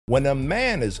When a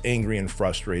man is angry and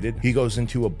frustrated, he goes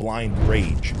into a blind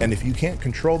rage. And if you can't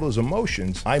control those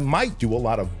emotions, I might do a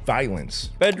lot of violence.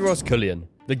 Bedros Keuilian,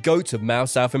 the GOAT of male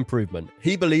self-improvement.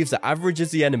 He believes that average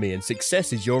is the enemy and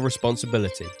success is your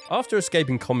responsibility. After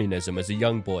escaping communism as a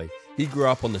young boy, he grew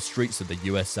up on the streets of the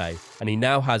USA, and he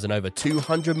now has an over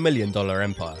 $200 million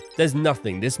empire. There's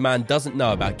nothing this man doesn't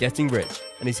know about getting rich,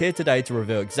 and he's here today to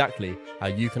reveal exactly how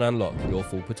you can unlock your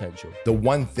full potential. The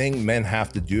one thing men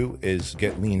have to do is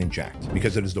get lean and jacked,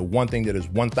 because it is the one thing that is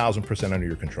 1,000% under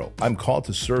your control. I'm called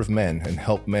to serve men and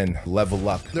help men level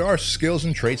up. There are skills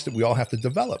and traits that we all have to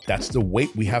develop. That's the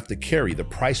weight we have to carry, the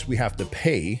price we have to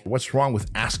pay. What's wrong with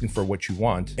asking for what you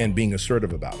want and being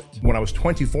assertive about it? When I was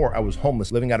 24, I was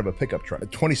homeless, living out of a pickup truck.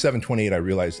 At 27, 28, I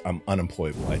realized I'm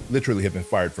unemployable. I literally have been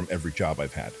fired from every job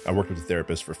I've had. I worked with a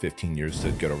therapist for 15 years to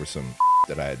get over some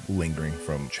that I had lingering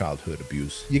from childhood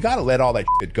abuse. You gotta let all that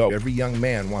shit go. Every young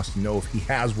man wants to know if he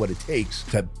has what it takes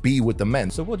to be with the men.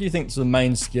 So what do you think is the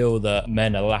main skill that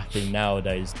men are lacking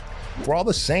nowadays? We're all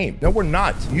the same. No, we're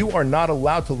not. You are not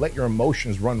allowed to let your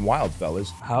emotions run wild, fellas.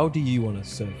 How do you want to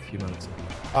serve humanity?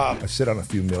 I sit on a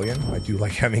few million. I do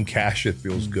like having cash. It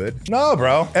feels good. No,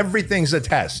 bro. Everything's a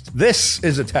test. This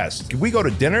is a test. If we go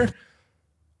to dinner,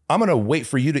 I'm going to wait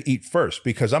for you to eat first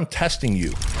because I'm testing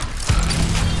you.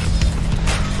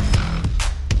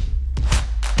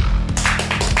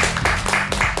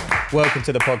 Welcome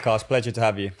to the podcast. Pleasure to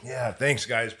have you. Yeah, thanks,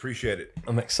 guys. Appreciate it.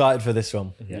 I'm excited for this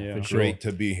one. Yeah, for sure. Great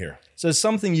to be here. So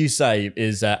something you say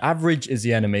is average is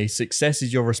the enemy, success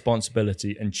is your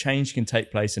responsibility, and change can take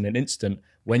place in an instant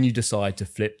when you decide to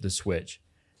flip the switch.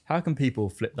 How can people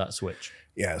flip that switch?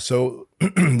 Yeah, so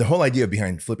the whole idea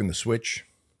behind flipping the switch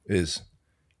is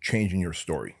changing your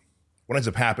story. What ends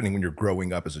up happening when you're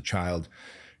growing up as a child,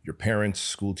 your parents,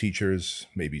 school teachers,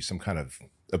 maybe some kind of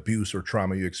abuse or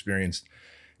trauma you experienced,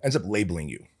 ends up labeling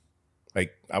you.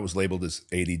 Like I was labeled as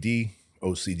ADD,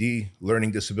 OCD,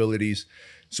 learning disabilities.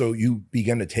 So you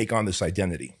begin to take on this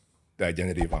identity, the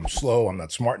identity of I'm slow, I'm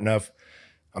not smart enough,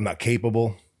 I'm not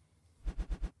capable.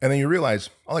 And then you realize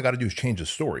all I got to do is change the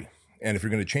story. And if you're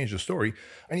going to change the story,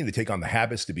 I need to take on the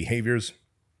habits, the behaviors,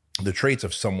 the traits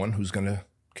of someone who's going to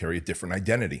carry a different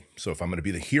identity. So if I'm going to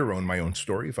be the hero in my own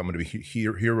story, if I'm going to be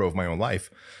hero of my own life,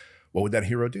 what would that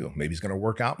hero do? Maybe he's going to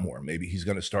work out more. Maybe he's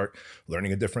going to start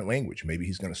learning a different language. Maybe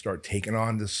he's going to start taking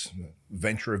on this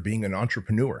venture of being an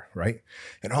entrepreneur, right?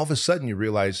 And all of a sudden you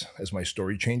realize as my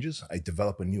story changes, I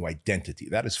develop a new identity.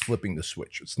 That is flipping the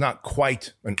switch. It's not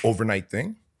quite an overnight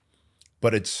thing,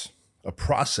 but it's a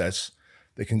process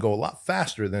that can go a lot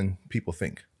faster than people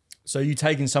think. So you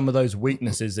taking some of those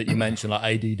weaknesses that you mentioned, like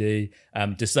ADD,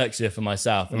 dyslexia for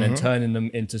myself, and then turning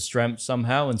them into strengths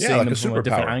somehow and seeing like them from a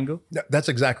different angle? That's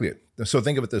exactly it. So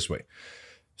think of it this way.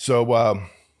 So,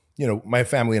 my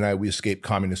family and I, we escaped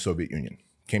communist Soviet Union,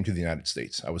 came to the United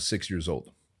States. I was 6 years old,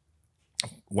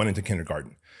 went into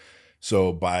kindergarten.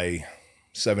 So by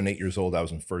 7, 8 years old, I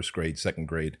was in first grade, second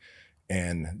grade,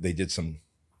 and they did some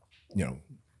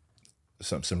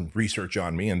research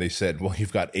on me, and they said, well,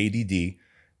 you've got ADD,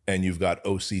 and you've got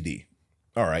OCD.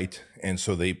 All right. And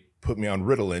so they put me on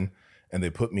Ritalin and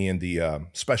they put me in the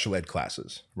special ed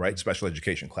classes, right? Special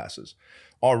education classes.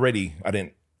 Already, I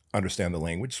didn't understand the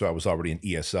language. So I was already in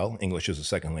ESL, English as a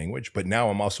second language, but now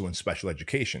I'm also in special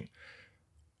education.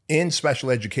 In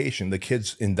special education, the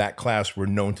kids in that class were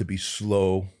known to be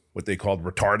slow, what they called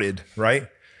retarded, right?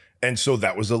 And so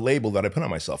that was a label that I put on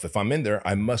myself. If I'm in there,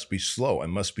 I must be slow. I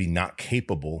must be not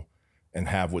capable and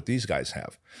have what these guys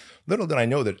have. Little did I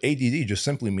know that ADD just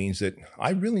simply means that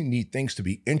I really need things to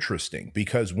be interesting,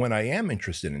 because when I am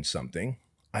interested in something,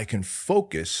 I can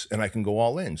focus and I can go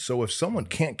all in. So if someone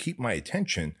can't keep my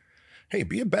attention, hey,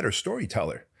 be a better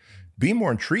storyteller, be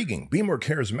more intriguing, be more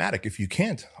charismatic. If you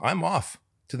can't, I'm off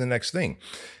to the next thing.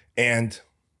 And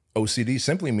OCD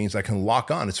simply means I can lock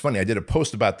on. It's funny, I did a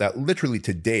post about that literally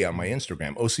today on my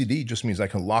Instagram. OCD just means I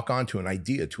can lock on to an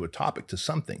idea, to a topic, to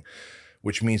something,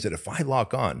 which means that if I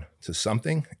lock on to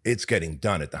something, it's getting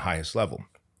done at the highest level.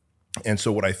 And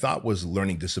so what I thought was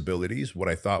learning disabilities, what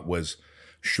I thought was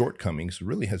shortcomings,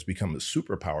 really has become a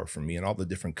superpower for me and all the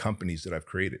different companies that I've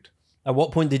created. At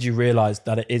what point did you realize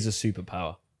that it is a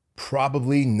superpower?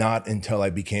 Probably not until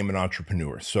I became an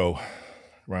entrepreneur. So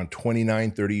around 29,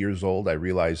 30 years old, I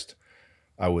realized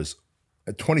I was,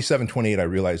 at 27, 28, I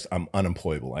realized I'm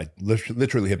unemployable. I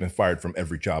literally have been fired from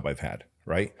every job I've had.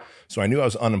 Right? So I knew I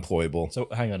was unemployable. So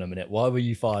hang on a minute. Why were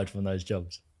you fired from those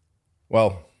jobs?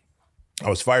 Well, I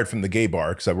was fired from the gay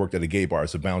bar because I worked at a gay bar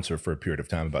as a bouncer for a period of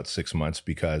time, about 6 months,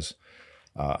 because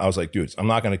I was like, dudes, I'm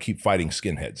not going to keep fighting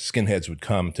skinheads. Skinheads would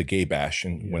come to gay bash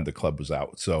when the club was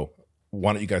out. So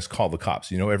why don't you guys call the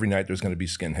cops? Every night there's going to be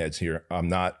skinheads here.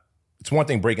 It's one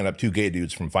thing breaking up two gay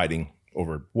dudes from fighting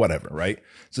over whatever, right?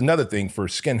 It's another thing for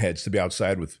skinheads to be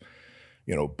outside with,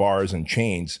 bars and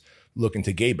chains looking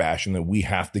to gay bash, and then we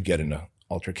have to get in an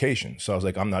altercation. So I was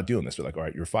like, I'm not doing this. They're like, all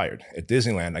right, you're fired. At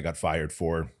Disneyland, I got fired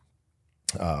for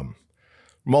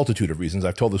multitude of reasons.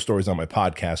 I've told the stories on my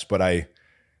podcast, but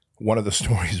one of the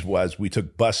stories was we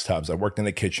took bus tubs. I worked in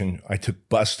the kitchen. I took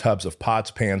bus tubs of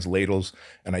pots, pans, ladles,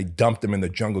 and I dumped them in the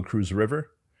Jungle Cruise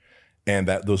River. And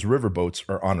those river boats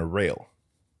are on a rail.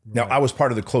 Right. Now, I was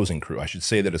part of the closing crew. I should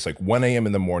say that it's like 1 a.m.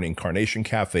 in the morning, Carnation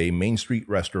Cafe, Main Street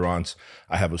restaurants.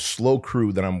 I have a slow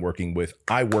crew that I'm working with.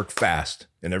 I work fast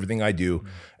in everything I do.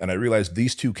 And I realized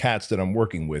these two cats that I'm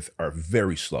working with are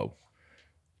very slow.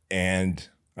 And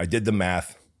I did the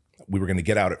math. We were going to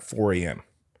get out at 4 a.m.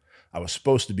 I was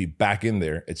supposed to be back in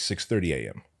there at 6:30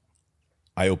 a.m.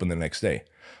 I opened the next day.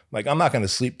 Like, I'm not going to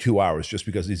sleep 2 hours just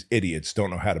because these idiots don't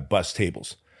know how to bus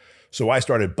tables. So I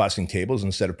started bussing tables.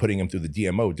 Instead of putting them through the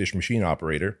DMO, dish machine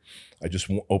operator, I just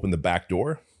opened the back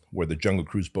door where the Jungle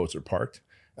Cruise boats are parked,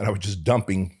 and I was just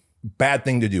dumping. Bad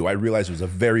thing to do. I realized it was a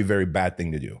very, very bad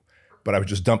thing to do. But I was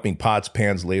just dumping pots,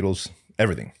 pans, ladles,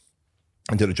 everything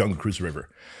into the Jungle Cruise River.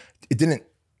 It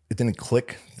didn't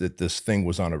click that this thing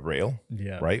was on a rail,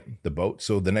 right? The boat.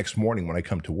 So the next morning when I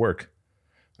come to work,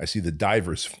 I see the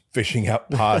divers fishing out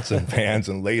pots and pans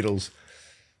and ladles.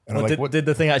 And I'm like, what? Did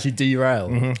the thing actually derail?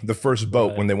 Mm-hmm. The first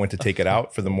boat, when they went to take it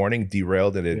out for the morning,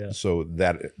 derailed, and so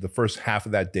that the first half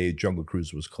of that day, Jungle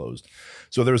Cruise was closed.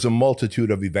 So there was a multitude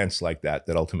of events like that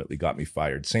ultimately got me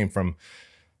fired. Same from,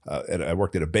 I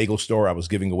worked at a bagel store. I was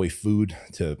giving away food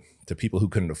to people who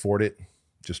couldn't afford it.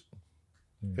 Just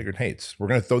figured, hey, we're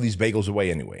going to throw these bagels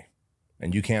away anyway,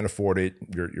 and you can't afford it.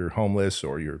 You're homeless,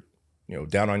 or you're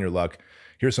down on your luck.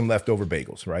 Here's some leftover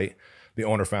bagels, right? The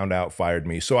owner found out, fired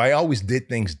me. So I always did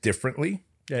things differently.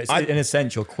 Yeah, it's in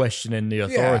essential questioning the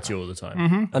authority all the time.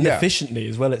 Mm-hmm. And efficiently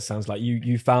as well, it sounds like.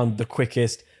 You found the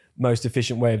quickest, most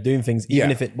efficient way of doing things,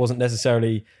 even if it wasn't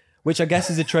necessarily, which I guess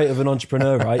is a trait of an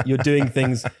entrepreneur, right? You're doing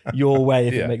things your way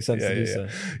if it makes sense to do so.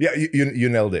 Yeah, you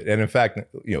nailed it. And in fact,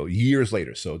 years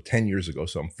later, so 10 years ago,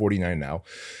 so I'm 49 now.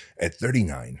 At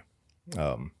 39,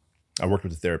 I worked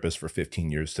with a therapist for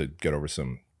 15 years to get over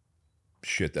some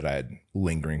shit that I had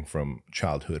lingering from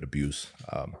childhood abuse.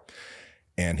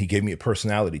 And he gave me a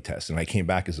personality test, and I came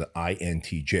back as an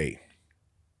INTJ.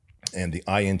 And the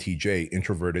INTJ,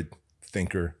 introverted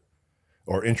thinker,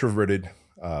 or introverted,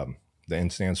 the N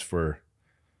stands for,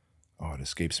 it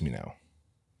escapes me now.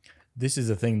 This is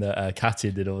a thing that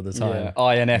Katia did all the time.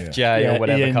 INFJ or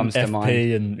whatever comes to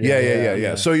mind. And,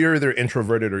 yeah. So you're either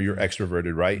introverted or you're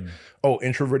extroverted, right?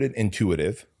 Introverted,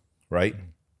 intuitive, right?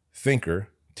 Thinker,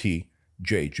 T.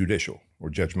 J, judicial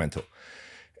or judgmental.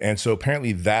 And so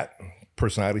apparently that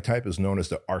personality type is known as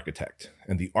the architect.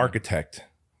 And the architect,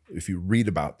 if you read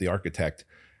about the architect,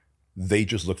 they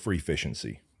just look for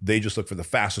efficiency. They just look for the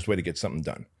fastest way to get something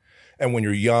done. And when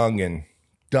you're young and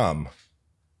dumb,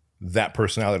 that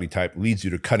personality type leads you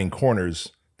to cutting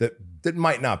corners that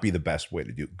might not be the best way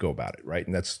to go about it, right?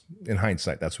 And that's, in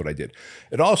hindsight, that's what I did.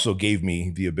 It also gave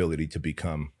me the ability to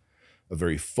become a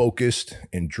very focused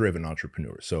and driven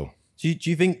entrepreneur. So do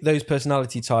you think those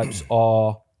personality types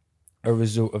are a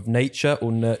result of nature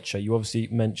or nurture? You obviously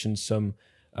mentioned some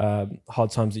hard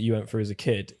times that you went through as a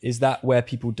kid. Is that where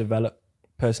people develop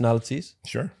personalities?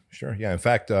 Sure. Yeah. In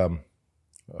fact,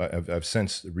 I've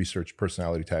since researched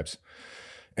personality types.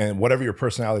 And whatever your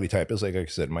personality type is, like I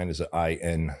said, mine is an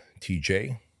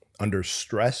INTJ. Under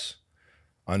stress,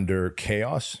 under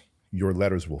chaos, your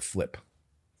letters will flip.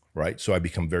 Right. So I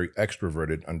become very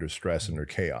extroverted under stress, under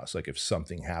chaos. Like if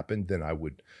something happened, then I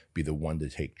would be the one to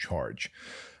take charge.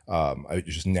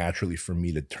 It's just naturally for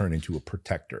me to turn into a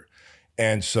protector.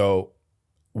 And so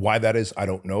why that is, I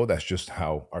don't know. That's just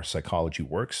how our psychology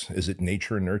works. Is it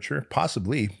nature and nurture?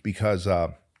 Possibly, because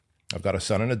I've got a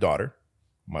son and a daughter.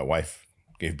 My wife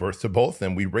gave birth to both,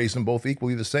 and we raised them both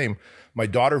equally the same. My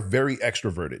daughter, very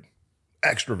extroverted.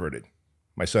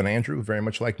 My son, Andrew, very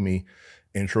much like me,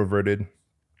 introverted,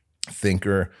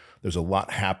 thinker. There's a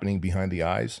lot happening behind the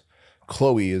eyes.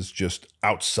 Chloe is just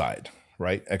outside,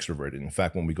 right? Extroverted. In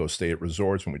fact, when we go stay at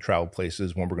resorts, when we travel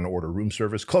places, when we're going to order room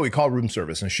service, Chloe, call room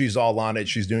service. And she's all on it.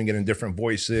 She's doing it in different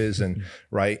voices. And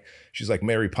right. She's like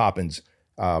Mary Poppins.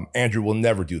 Andrew will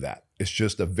never do that. It's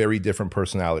just a very different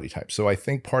personality type. So I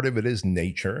think part of it is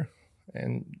nature.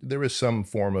 And there is some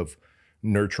form of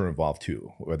nurture involved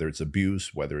too, whether it's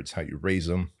abuse, whether it's how you raise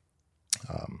them.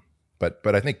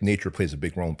 But I think nature plays a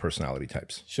big role in personality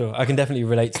types. Sure, I can definitely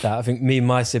relate to that. I think me and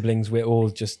my siblings, we're all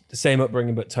just the same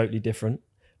upbringing, but totally different.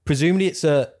 Presumably it's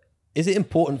a is it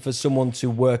important for someone to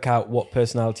work out what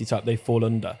personality type they fall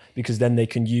under? Because then they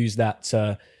can use that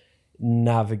to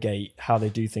navigate how they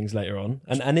do things later on.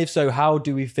 And if so, how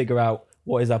do we figure out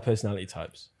what is our personality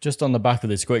types? Just on the back of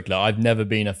this quickly, I've never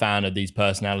been a fan of these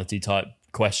personality type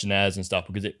questionnaires and stuff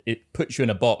because it puts you in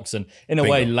a box and in a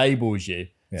way labels you.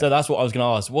 Yeah. So that's what I was going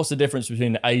to ask. What's the difference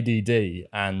between ADD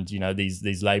and, you know,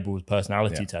 these labels,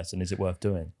 personality tests, and is it worth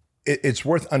doing? It's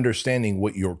worth understanding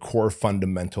what your core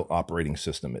fundamental operating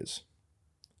system is.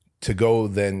 To go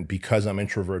then, because I'm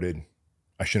introverted,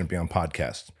 I shouldn't be on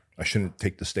podcasts. I shouldn't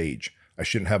take the stage. I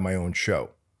shouldn't have my own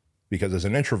show. Because as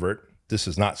an introvert, this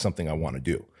is not something I want to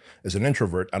do. As an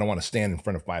introvert, I don't want to stand in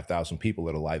front of 5,000 people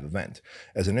at a live event.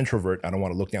 As an introvert, I don't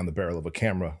want to look down the barrel of a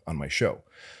camera on my show.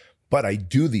 But I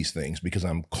do these things because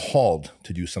I'm called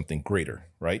to do something greater,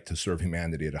 right? To serve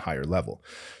humanity at a higher level.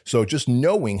 So just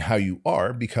knowing how you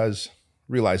are, because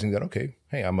realizing that, okay,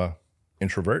 hey, I'm an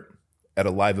introvert at a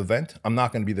live event. I'm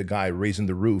not going to be the guy raising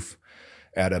the roof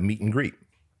at a meet and greet.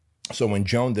 So when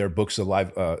Joan there books a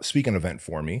live speaking event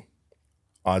for me,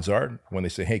 odds are when they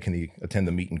say, hey, can you attend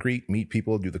the meet and greet, meet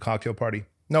people, do the cocktail party?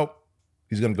 Nope.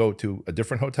 He's going to go to a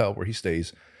different hotel where he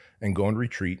stays and go and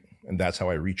retreat. And that's how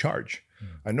I recharge.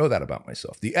 I know that about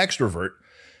myself. The extrovert,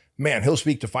 man, he'll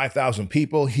speak to 5,000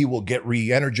 people. He will get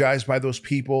re-energized by those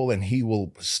people and he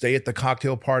will stay at the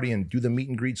cocktail party and do the meet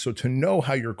and greet. So to know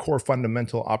how your core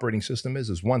fundamental operating system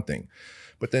is one thing.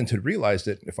 But then to realize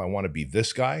that if I want to be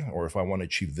this guy or if I want to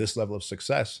achieve this level of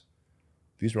success,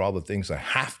 these are all the things I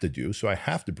have to do. So I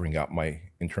have to bring out my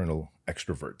internal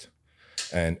extrovert.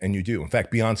 And you do. In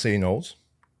fact, Beyonce knows.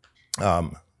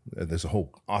 There's a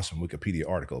whole awesome Wikipedia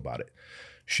article about it.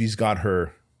 She's got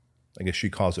her, I guess she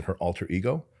calls it her alter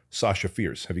ego, Sasha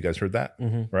Fierce. Have you guys heard that?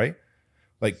 Mm-hmm. Right?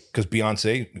 Like, because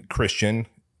Beyonce, Christian,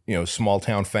 you know, small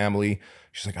town family.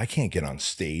 She's like, I can't get on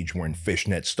stage wearing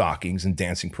fishnet stockings and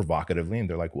dancing provocatively. And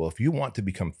they're like, well, if you want to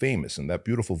become famous and that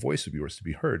beautiful voice of yours to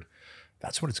be heard,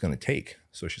 that's what it's going to take.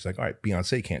 So she's like, all right,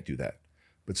 Beyonce can't do that,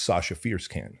 but Sasha Fierce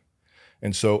can.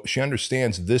 And so she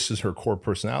understands this is her core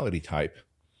personality type,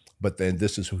 but then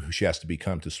this is who she has to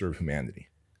become to serve humanity.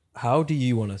 How do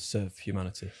you want to serve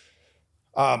humanity?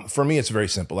 For me, it's very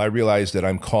simple. I realized that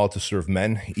I'm called to serve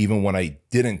men, even when I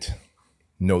didn't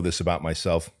know this about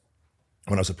myself.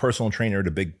 When I was a personal trainer at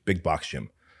a big box gym,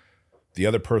 the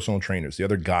other personal trainers, the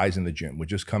other guys in the gym would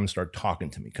just come and start talking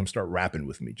to me, come start rapping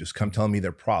with me, just come telling me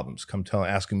their problems,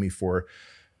 asking me for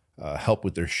help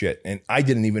with their shit. And I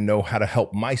didn't even know how to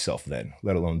help myself then,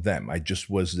 let alone them. I just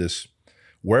was this,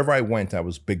 wherever I went, I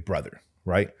was big brother,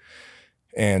 right?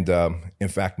 And in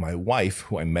fact, my wife,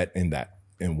 who I met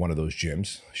in one of those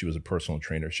gyms, she was a personal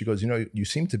trainer. She goes, you know, you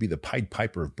seem to be the Pied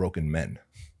Piper of broken men.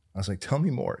 I was like, tell me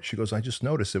more. She goes, I just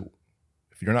noticed that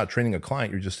if you're not training a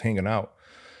client, you're just hanging out,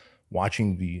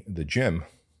 watching the gym.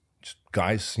 Just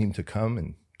guys seem to come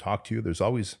and talk to you. There's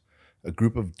always a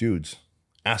group of dudes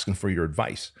asking for your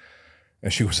advice.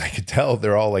 And she goes, I could tell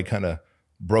they're all like kind of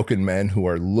broken men who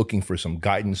are looking for some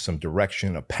guidance, some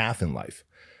direction, a path in life.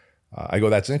 I go,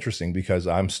 that's interesting because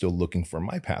I'm still looking for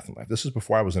my path in life. This is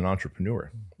before I was an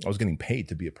entrepreneur. I was getting paid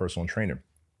to be a personal trainer.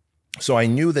 So I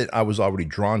knew that I was already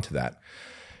drawn to that.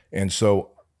 And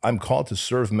so I'm called to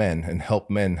serve men and help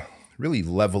men really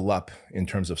level up in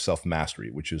terms of self-mastery,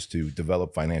 which is to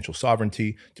develop financial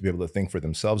sovereignty, to be able to think for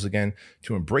themselves again,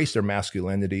 to embrace their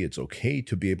masculinity. It's okay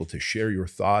to be able to share your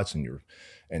thoughts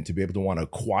and to be able to want to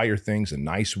acquire things, a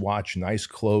nice watch, nice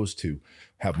clothes, to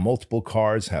have multiple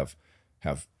cars, have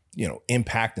you know,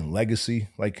 impact and legacy.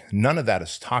 Like none of that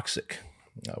is toxic.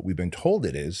 We've been told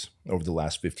it is over the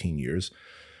last 15 years.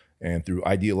 And through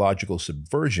ideological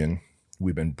subversion,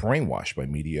 we've been brainwashed by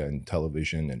media and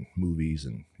television and movies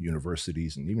and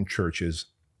universities and even churches.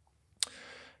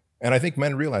 And I think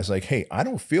men realize like, hey, I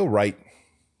don't feel right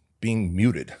being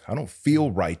muted. I don't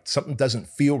feel right. Something doesn't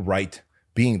feel right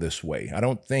being this way. I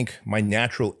don't think my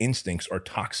natural instincts are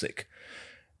toxic.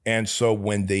 And so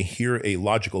when they hear a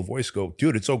logical voice go,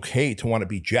 dude, it's okay to want to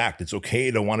be jacked. It's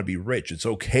okay to want to be rich. It's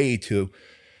okay to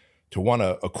want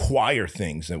to acquire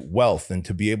things and wealth and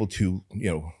to be able to,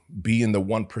 you know, be in the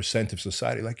 1% of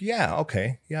society. Like, yeah,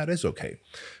 okay. Yeah, it is okay.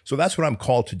 So that's what I'm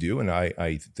called to do. And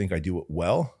I think I do it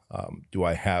well. Do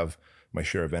I have my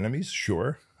share of enemies?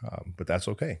 Sure. But that's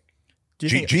okay.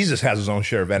 Jesus has his own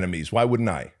share of enemies. Why wouldn't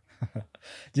I?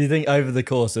 Do you think over the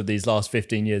course of these last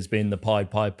 15 years being the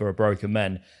Pied Piper of broken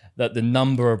men, that the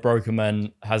number of broken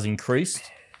men has increased?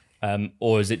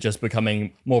 Or is it just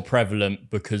becoming more prevalent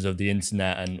because of the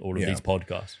internet and all of these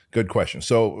podcasts? Good question.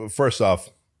 So first off,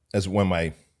 as when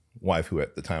my wife, who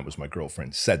at the time was my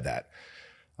girlfriend, said that,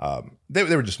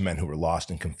 they were just men who were lost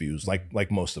and confused,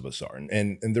 like most of us are.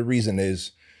 And the reason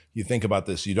is you think about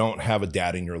this, you don't have a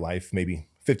dad in your life, maybe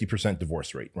 50%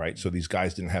 divorce rate, right? So these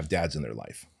guys didn't have dads in their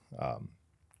life.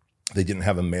 They didn't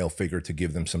have a male figure to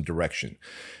give them some direction.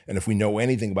 And if we know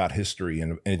anything about history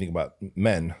and anything about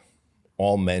men,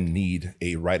 all men need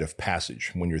a rite of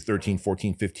passage. When you're 13,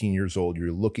 14, 15 years old,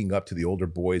 you're looking up to the older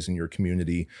boys in your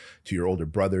community, to your older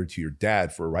brother, to your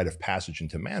dad for a rite of passage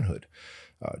into manhood.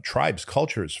 Tribes,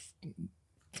 cultures,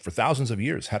 for thousands of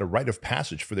years had a rite of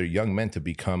passage for their young men to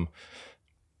become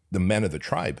the men of the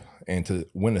tribe and to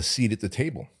win a seat at the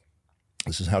table.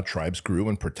 This is how tribes grew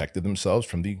and protected themselves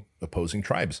from the opposing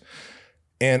tribes.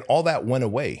 And all that went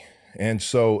away. And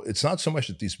so it's not so much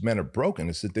that these men are broken,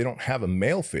 it's that they don't have a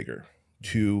male figure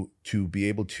to be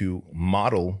able to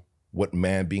model what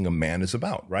being a man is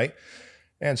about, right?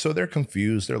 And so they're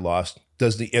confused, they're lost.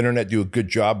 Does the internet do a good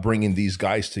job bringing these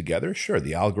guys together? Sure,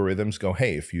 the algorithms go,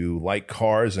 hey, if you like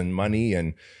cars and money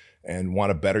and want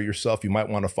to better yourself, you might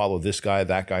want to follow this guy,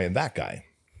 that guy, and that guy.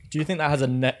 Do you think that has a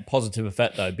net positive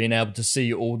effect, though, being able to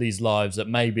see all these lives that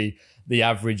maybe the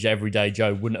average everyday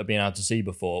Joe wouldn't have been able to see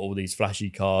before, all these flashy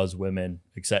cars, women,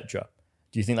 etc.?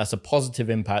 Do you think that's a positive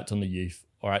impact on the youth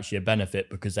or actually a benefit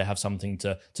because they have something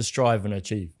to strive and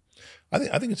achieve?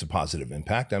 I think it's a positive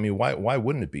impact. I mean, why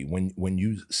wouldn't it be? When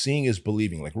you seeing is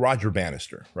believing, like Roger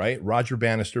Bannister, right? Roger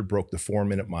Bannister broke the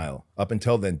 4-minute mile. Up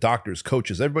until then, doctors,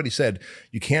 coaches, everybody said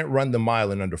you can't run the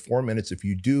mile in under 4 minutes. If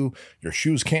you do, your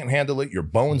shoes can't handle it, your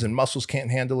bones and muscles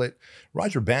can't handle it.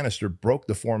 Roger Bannister broke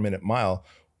the 4-minute mile.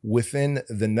 Within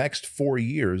the next 4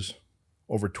 years,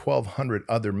 over 1,200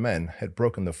 other men had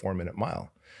broken the 4-minute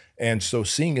mile. And so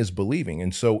seeing is believing.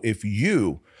 And so if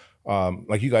you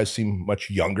like you guys seem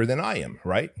much younger than I am,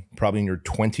 right? Probably in your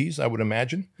 20s, I would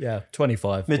imagine. Yeah,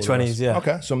 25. Mid-20s, yeah.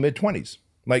 Okay, so mid-20s.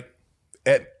 Like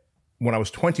when I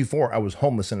was 24, I was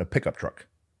homeless in a pickup truck,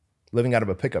 living out of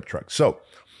a pickup truck. So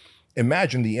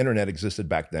imagine the internet existed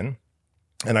back then,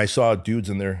 and I saw dudes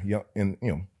in their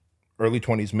early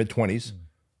 20s, mid-20s,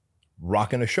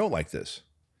 rocking a show like this.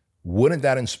 Wouldn't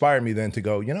that inspire me then to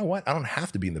go, you know what? I don't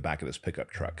have to be in the back of this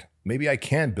pickup truck. Maybe I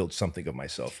can build something of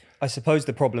myself. I suppose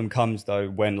the problem comes, though,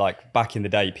 when like back in the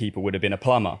day, people would have been a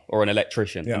plumber or an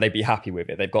electrician and they'd be happy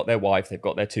with it. They've got their wife, they've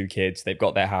got their 2 kids, they've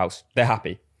got their house. They're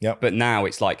happy. Yep. But now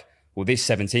it's like, well, this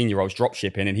 17-year-old's drop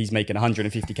shipping and he's making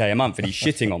 150K a month and he's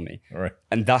shitting on me. All right.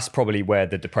 And that's probably where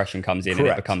the depression comes in. Correct.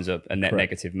 And it becomes a net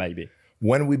negative maybe.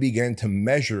 When we begin to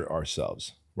measure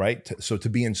ourselves, right? So to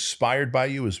be inspired by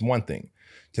you is one thing.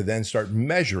 To then start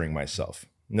measuring myself.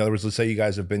 In other words, let's say you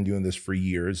guys have been doing this for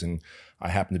years and I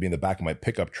happen to be in the back of my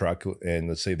pickup truck and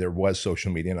let's say there was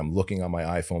social media and I'm looking on my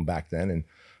iPhone back then and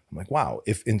I'm like, wow,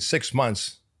 if in 6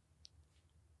 months,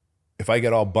 if I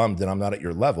get all bummed that I'm not at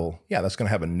your level, yeah, that's going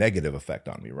to have a negative effect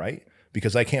on me, right?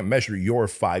 Because I can't measure your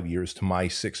 5 years to my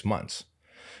 6 months.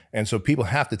 And so people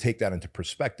have to take that into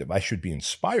perspective. I should be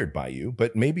inspired by you,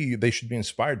 but maybe they should be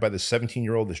inspired by the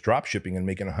 17-year-old that's drop shipping and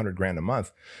making $100,000 a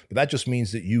month. But that just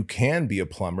means that you can be a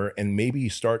plumber and maybe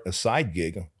start a side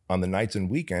gig on the nights and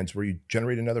weekends where you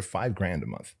generate another $5,000 a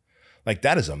month. Like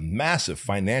that is a massive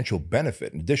financial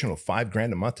benefit. An additional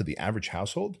 $5,000 a month to the average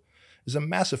household is a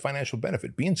massive financial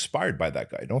benefit. Be inspired by that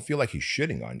guy. Don't feel like he's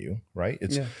shitting on you, right?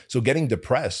 So getting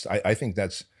depressed, I think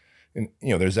that's,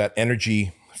 there's that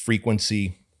energy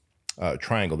frequency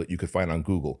triangle that you could find on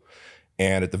Google.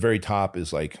 And at the very top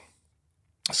is like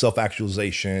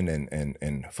self-actualization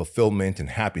and fulfillment and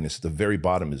happiness. At the very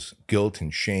bottom is guilt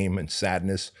and shame and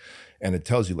sadness. And it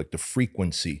tells you like the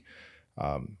frequency,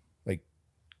 like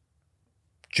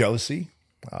jealousy,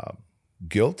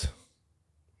 guilt,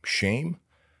 shame,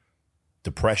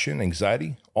 depression,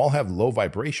 anxiety, all have low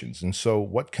vibrations. And so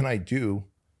what can I do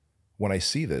when I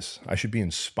see this? I should be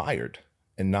inspired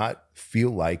and not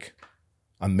feel like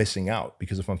I'm missing out,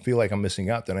 because if I feel like I'm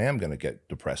missing out, then I am going to get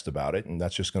depressed about it. And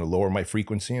that's just going to lower my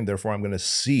frequency. And therefore, I'm going to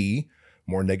see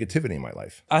more negativity in my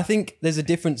life. I think there's a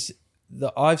difference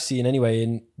that I've seen anyway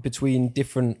in between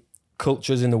different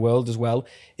cultures in the world as well.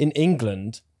 In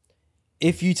England,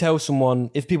 if you tell someone,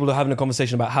 if people are having a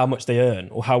conversation about how much they earn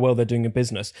or how well they're doing in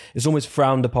business, it's almost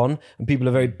frowned upon and people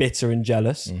are very bitter and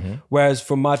jealous. Mm-hmm. Whereas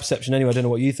from my perception anyway, I don't know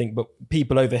what you think, but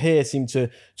people over here seem to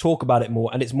talk about it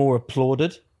more and it's more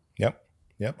applauded.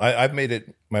 Yep. I've made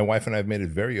it, my wife and I have made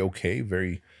it very okay,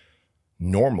 very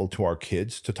normal to our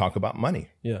kids to talk about money.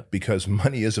 Yeah. Because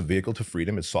money is a vehicle to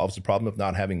freedom. It solves the problem of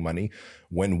not having money.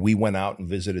 When we went out and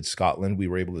visited Scotland, we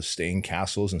were able to stay in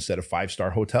castles instead of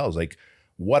 5-star hotels. Like,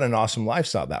 what an awesome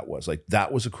lifestyle that was. Like,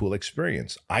 that was a cool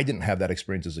experience. I didn't have that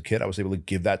experience as a kid. I was able to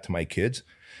give that to my kids.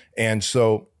 And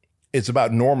so it's about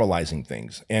normalizing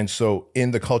things. And so in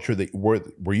the culture that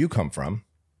where you come from,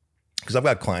 because I've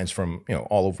got clients from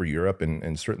all over Europe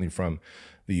and certainly from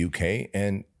the UK,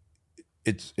 and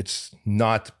it's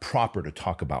not proper to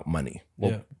talk about money.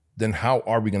 Well, then how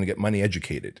are we going to get money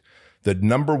educated? The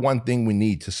number one thing we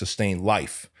need to sustain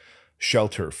life,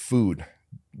 shelter, food,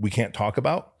 we can't talk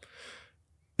about.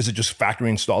 Is it just factory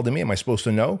installed in me? Am I supposed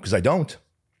to know? Because I don't.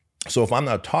 So if I'm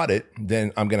not taught it,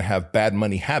 then I'm going to have bad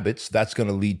money habits. That's going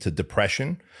to lead to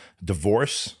depression,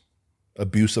 divorce,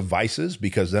 abuse of vices,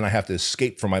 because then I have to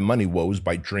escape from my money woes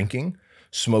by drinking,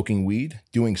 smoking weed,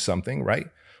 doing something, right?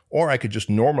 Or I could just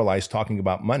normalize talking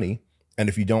about money. And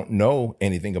if you don't know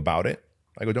anything about it,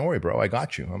 I go, don't worry, bro, I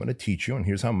got you. I'm going to teach you. And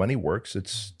here's how money works.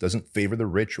 It doesn't favor the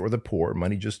rich or the poor.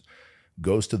 Money just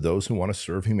goes to those who want to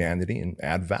serve humanity and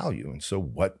add value. And so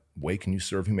what way can you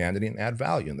serve humanity and add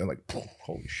value? And they're like,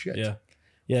 holy shit. Yeah.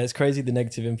 Yeah, it's crazy the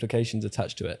negative implications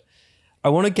attached to it. I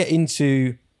want to get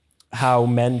into how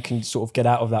men can sort of get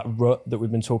out of that rut that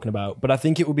we've been talking about. But I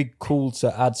think it would be cool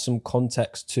to add some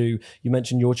context to, you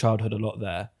mentioned your childhood a lot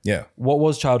there. Yeah. What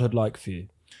was childhood like for you?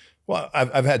 Well,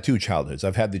 I've had two childhoods.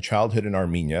 I've had the childhood in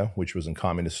Armenia, which was in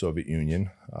communist Soviet Union.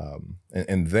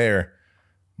 And there,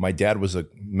 my dad was a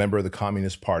member of the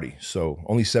Communist Party. So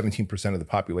only 17% of the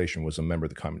population was a member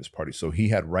of the Communist Party. So he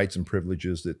had rights and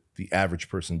privileges that the average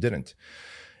person didn't.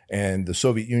 And the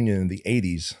Soviet Union in the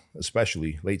 80s,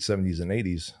 especially late 70s and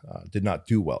 80s, did not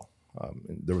do well.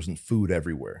 There wasn't food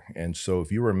everywhere. And so if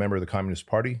you were a member of the Communist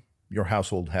Party, your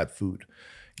household had food.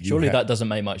 Surely that doesn't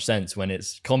make much sense when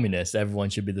it's communist.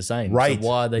 Everyone should be the same. Right. So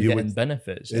why are they getting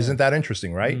benefits? Isn't that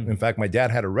interesting, right? In fact, my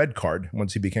dad had a red card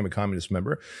once he became a communist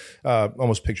member.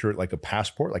 Almost picture it like a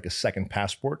passport, like a second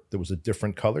passport. There was a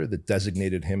different color that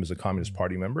designated him as a Communist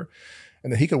Party member.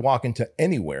 And then he could walk into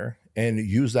anywhere and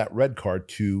use that red card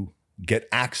to get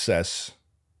access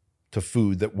to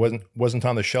food that wasn't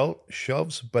on the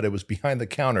shelves, but it was behind the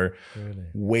counter,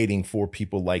 waiting for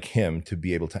people like him to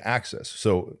be able to access.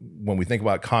 So when we think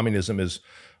about communism as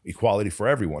equality for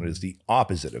everyone, it is the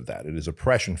opposite of that. It is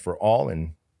oppression for all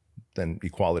and then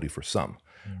equality for some,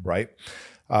 right?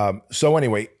 So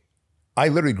anyway, I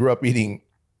literally grew up eating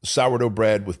sourdough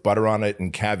bread with butter on it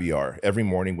and caviar every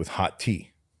morning with hot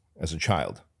tea as a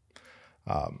child.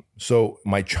 So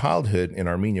my childhood in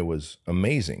Armenia was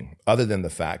amazing, other than the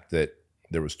fact that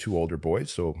there was two older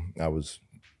boys. So I was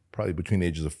probably between the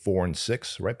ages of 4 and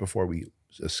 6, right before we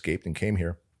escaped and came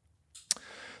here.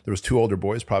 There was two older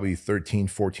boys, probably 13,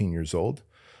 14 years old,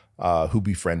 who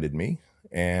befriended me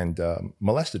and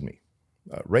molested me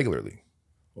regularly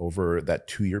over that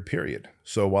 2-year period.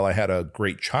 So while I had a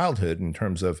great childhood in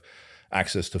terms of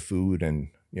access to food and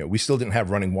we still didn't have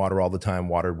running water all the time.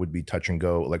 Water would be touch and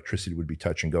go. Electricity would be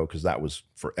touch and go because that was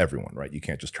for everyone, right? You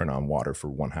can't just turn on water for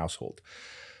one household.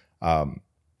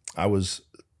 I was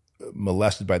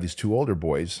molested by these two older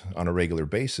boys on a regular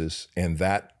basis, and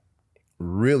that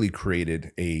really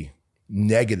created a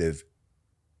negative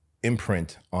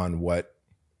imprint on what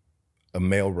a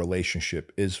male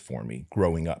relationship is for me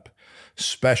growing up,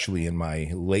 especially in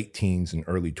my late teens and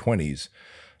early 20s.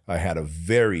 I had a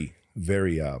very,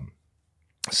 very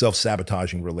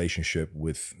self-sabotaging relationship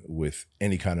with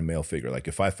any kind of male figure. Like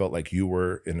if I felt like you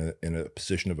were in a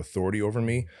position of authority over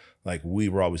me, like we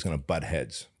were always going to butt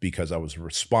heads because I was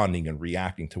responding and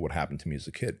reacting to what happened to me as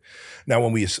a kid. Now,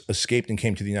 when we escaped and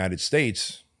came to the United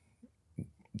States,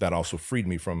 that also freed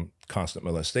me from constant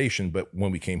molestation. But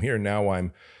when we came here, now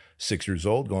I'm 6 years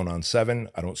old, going on 7.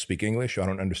 I don't speak English. I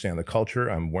don't understand the culture.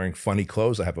 I'm wearing funny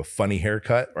clothes. I have a funny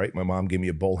haircut, right? My mom gave me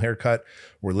a bowl haircut.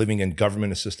 We're living in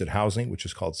government-assisted housing, which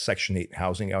is called Section 8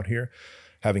 housing out here,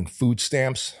 having food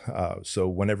stamps. So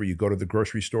whenever you go to the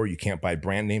grocery store, you can't buy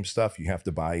brand name stuff. You have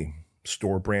to buy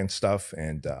store brand stuff.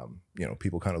 And,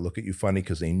 people kind of look at you funny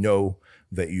because they know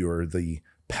that you're the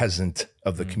peasant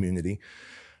of the community.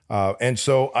 And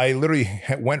so I literally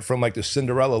went from like the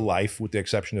Cinderella life, with the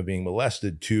exception of being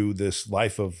molested, to this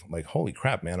life of like, holy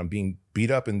crap, man, I'm being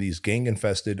beat up in these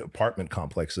gang-infested apartment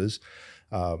complexes.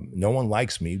 No one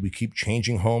likes me. We keep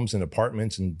changing homes and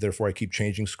apartments, and therefore I keep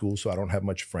changing schools, so I don't have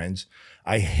much friends.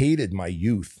 I hated my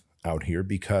youth out here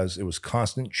because it was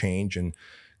constant change and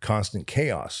constant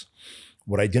chaos.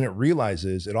 What I didn't realize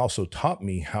is it also taught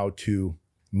me how to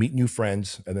meet new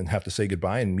friends and then have to say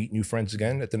goodbye and meet new friends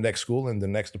again at the next school and the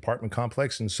next apartment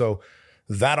complex. And so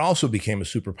that also became a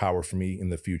superpower for me in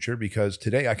the future, because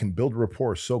today I can build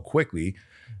rapport so quickly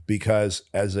because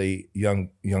as a young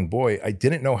boy, I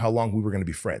didn't know how long we were going to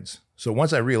be friends. So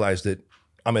once I realized that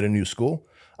I'm at a new school,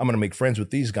 I'm going to make friends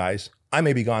with these guys. I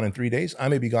may be gone in 3 days. I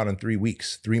may be gone in 3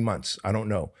 weeks, 3 months. I don't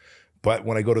know. But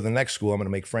when I go to the next school, I'm going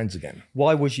to make friends again.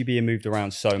 Why was you being moved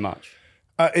around so much?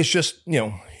 It's just,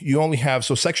 you only have,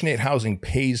 so Section 8 housing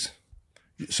pays,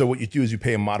 so what you do is you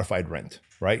pay a modified rent,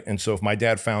 right? And so if my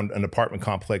dad found an apartment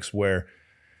complex where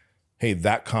hey,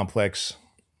 that complex,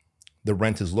 the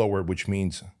rent is lower, which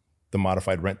means the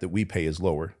modified rent that we pay is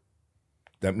lower.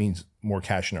 That means more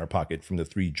cash in our pocket from the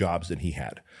 3 jobs that he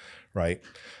had, right?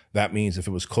 That means if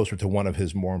it was closer to one of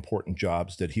his more important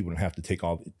jobs, that he wouldn't have to take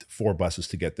all 4 buses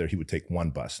to get there. He would take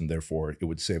 1 bus, and therefore it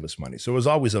would save us money. So it was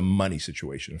always a money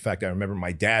situation. In fact, I remember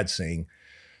my dad saying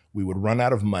we would run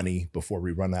out of money before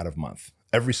we run out of month.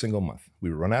 Every single month, we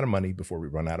would run out of money before we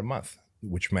run out of month,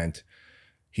 which meant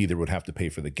he either would have to pay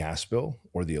for the gas bill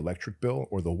or the electric bill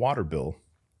or the water bill,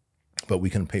 but we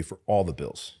couldn't pay for all the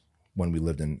bills when we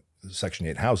lived in Section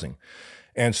 8 housing.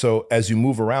 And so as you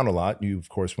move around a lot, you, of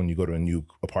course, when you go to a new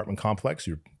apartment complex,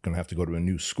 you're going to have to go to a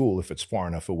new school if it's far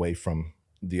enough away from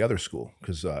the other school.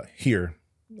 Because here,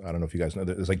 I don't know if you guys know,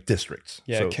 there's like districts.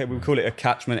 Yeah, so, we call it a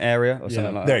catchment area or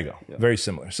something like that. There you go. Yeah. Very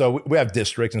similar. So we have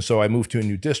districts. And so I moved to a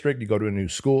new district, you go to a new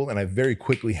school, and I very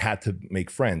quickly had to make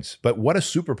friends. But what a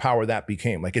superpower that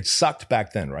became. Like, it sucked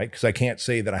back then, right? Because I can't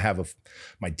say that I have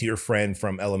my dear friend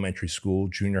from elementary school,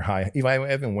 junior high. Even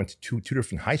I even went to two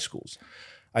different high schools.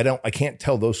 I can't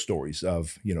tell those stories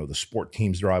of, the sport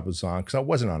teams that I was on, because I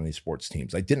wasn't on any sports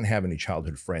teams. I didn't have any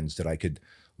childhood friends that I could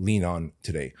lean on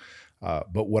today.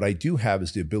 But what I do have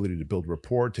is the ability to build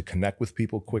rapport, to connect with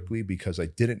people quickly, because I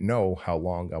didn't know how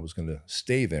long I was going to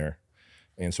stay there.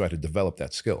 And so I had to develop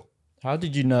that skill. How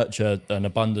did you nurture an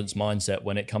abundance mindset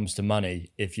when it comes to money?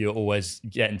 If you're always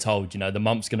getting told, the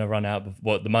month's going to run out,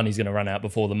 the money's going to run out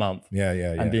before the month. Yeah.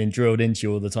 And being drilled into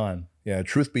you all the time. Yeah.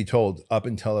 Truth be told, up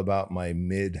until about my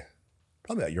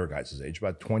probably at your guys' age,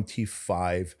 about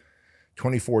 24,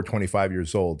 25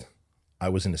 years old, I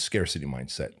was in a scarcity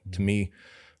mindset. To me,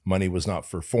 money was not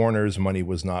for foreigners. Money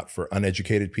was not for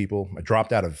uneducated people. I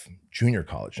dropped out of junior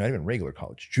college, not even regular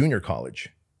college, junior college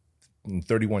in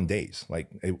 31 days. Like,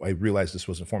 I realized this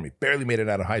wasn't for me. Barely made it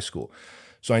out of high school.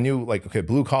 So I knew, like, okay,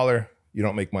 blue collar, you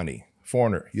don't make money.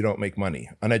 Foreigner, you don't make money.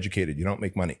 Uneducated, you don't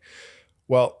make money.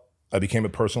 Well, I became a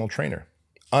personal trainer.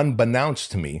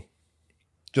 Unbeknownst to me,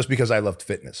 just because I loved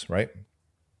fitness, right?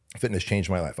 Fitness changed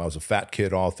my life. I was a fat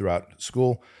kid all throughout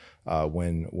school.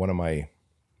 When one of my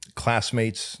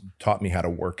classmates taught me how to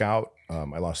work out,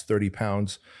 I lost 30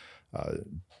 pounds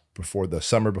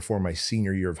before my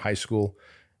senior year of high school.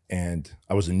 And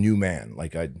I was a new man.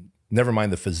 Like, never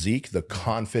mind the physique, the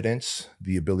confidence,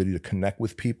 the ability to connect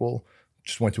with people,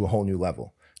 just went to a whole new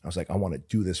level. I was like, I want to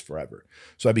do this forever.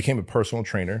 So I became a personal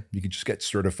trainer. You could just get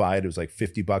certified. It was like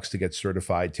 $50 to get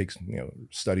certified, takes,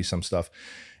 study some stuff.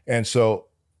 And so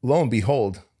lo and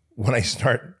behold, when I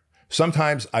start,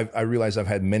 sometimes I realize I've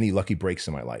had many lucky breaks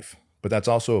in my life, but that's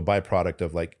also a byproduct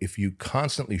of, like, if you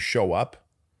constantly show up,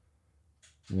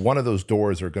 one of those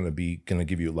doors are going to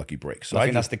give you a lucky break. So I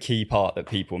think that's the key part that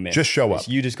people miss. Just show up.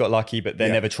 You just got lucky, but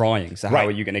they're never trying. So how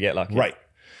are you going to get lucky? Right.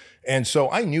 And so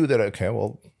I knew that, okay,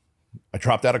 well, I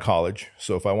dropped out of college.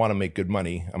 So if I want to make good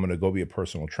money, I'm going to go be a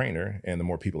personal trainer. And the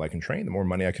more people I can train, the more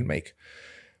money I can make.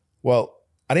 Well,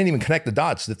 I didn't even connect the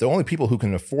dots that the only people who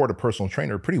can afford a personal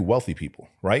trainer are pretty wealthy people,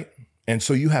 right? And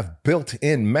so you have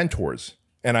built-in mentors.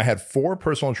 And I had 4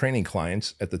 personal training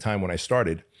clients at the time when I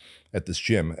started at this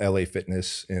gym, LA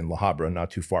Fitness in La Habra,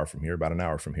 not too far from here, about an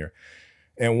hour from here.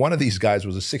 And one of these guys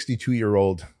was a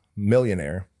 62-year-old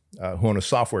millionaire who owned a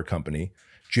software company,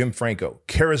 Jim Franco,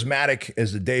 charismatic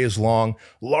as the day is long,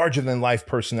 larger than life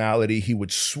personality. He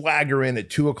would swagger in at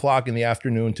 2:00 in the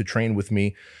afternoon to train with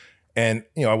me. And,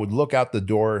 I would look out the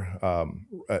door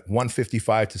at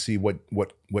 1:55 to see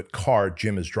what car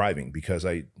Jim is driving, because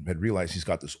I had realized he's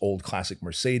got this old classic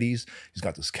Mercedes. He's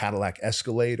got this Cadillac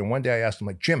Escalade. And one day I asked him,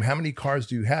 like, Jim, how many cars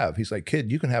do you have? He's like,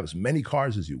 kid, you can have as many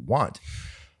cars as you want.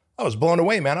 I was blown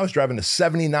away, man. I was driving a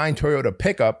 79 Toyota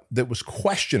pickup that was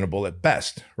questionable at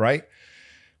best, right?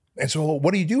 And so,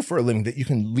 what do you do for a living that you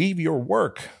can leave your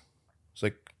work? It's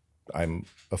like, I'm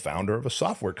a founder of a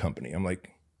software company. I'm like,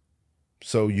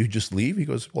 so you just leave? He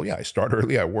goes, well, yeah, I start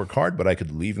early, I work hard, but I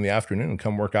could leave in the afternoon and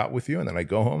come work out with you. And then I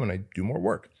go home and I do more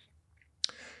work.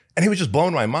 And he was just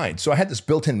blowing my mind. So I had this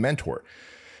built-in mentor.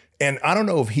 And I don't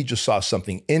know if he just saw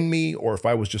something in me or if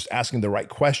I was just asking the right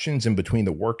questions in between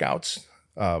the workouts.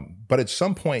 But at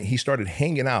some point he started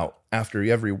hanging out after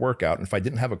every workout. And if I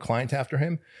didn't have a client after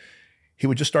him, he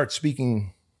would just start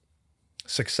speaking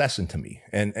success into me.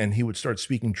 And he would start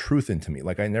speaking truth into me.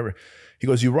 Like, he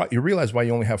goes, you realize why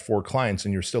you only have 4 clients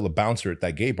and you're still a bouncer at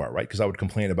that gay bar, right? Because I would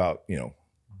complain about,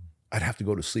 I'd have to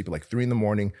go to sleep at like 3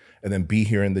 a.m. and then be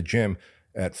here in the gym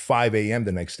at 5 a.m.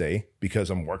 the next day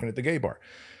because I'm working at the gay bar.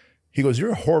 He goes,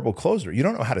 you're a horrible closer. You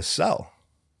don't know how to sell.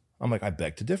 I'm like, I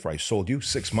beg to differ. I sold you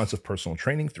 6 months of personal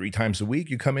training 3 times a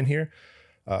week. You come in here.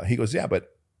 He goes, yeah,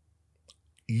 but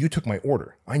you took my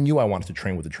order. I knew I wanted to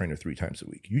train with a trainer 3 times a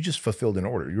week. You just fulfilled an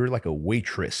order. You're like a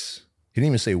waitress He didn't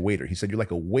even say waiter. He said, you're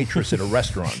like a waitress at a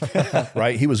restaurant,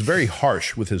 right? He was very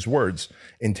harsh with his words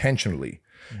intentionally.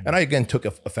 And I, again, took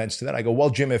offense to that. I go, well,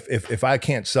 Jim, if I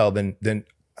can't sell, then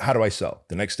how do I sell?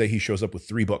 The next day he shows up with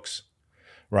 3 books,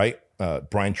 right?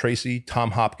 Brian Tracy,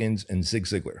 Tom Hopkins, and Zig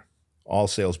Ziglar, all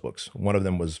sales books. One of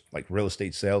them was like real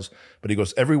estate sales, but he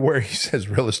goes, everywhere he says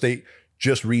real estate,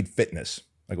 just read fitness.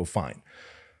 I go, fine.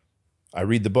 I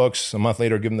read the books. A month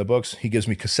later, I give him the books. He gives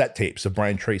me cassette tapes of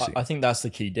Brian Tracy. I think that's the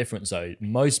key difference, though.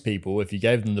 Most people, if you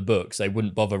gave them the books, they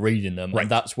wouldn't bother reading them. Right. And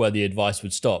that's where the advice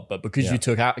would stop. But because you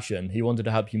took action, he wanted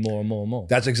to help you more and more and more.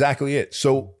 That's exactly it.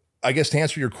 So I guess to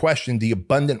answer your question, the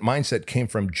abundant mindset came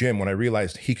from Jim when I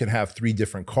realized he could have 3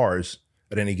 different cars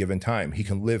at any given time. He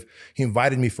can live. He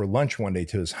invited me for lunch one day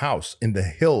to his house in the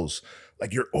hills.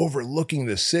 Like, you're overlooking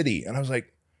the city. And I was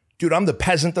like, dude, I'm the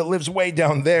peasant that lives way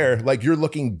down there. Like, you're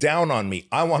looking down on me.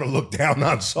 I want to look down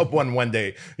on someone one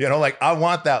day. You know, like, I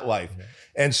want that life. Yeah.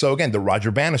 And so again, the Roger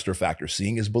Bannister factor,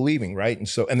 seeing is believing, right?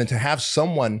 And then to have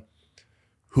someone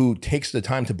who takes the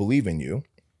time to believe in you,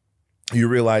 you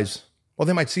realize, well,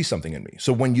 they might see something in me.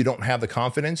 So when you don't have the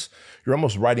confidence, you're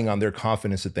almost riding on their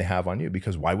confidence that they have on you,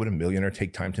 because why would a millionaire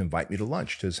take time to invite me to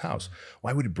lunch to his house?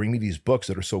 Why would he bring me these books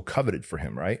that are so coveted for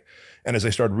him, right? And as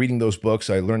I started reading those books,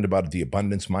 I learned about the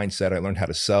abundance mindset. I learned how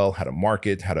to sell, how to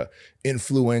market, how to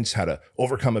influence, how to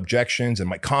overcome objections. And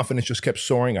my confidence just kept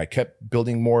soaring. I kept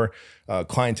building more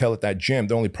clientele at that gym.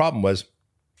 The only problem was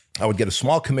I would get a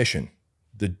small commission.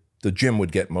 The gym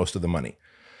would get most of the money.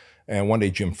 And one day,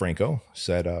 Jim Franco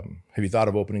said, have you thought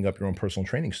of opening up your own personal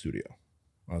training studio?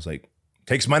 I was like,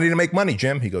 takes money to make money,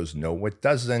 Jim. He goes, no, it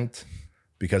doesn't.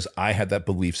 Because I had that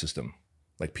belief system.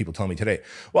 Like people tell me today,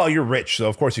 well, you're rich, so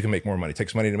of course you can make more money. It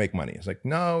takes money to make money. It's like,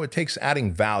 no, it takes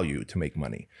adding value to make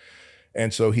money.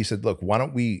 And so he said, look, why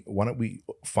don't we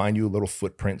find you a little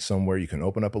footprint somewhere? You can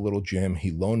open up a little gym.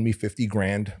 He loaned me 50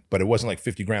 grand, but it wasn't like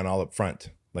 50 grand all up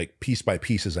front, like piece by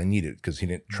piece as I needed, because he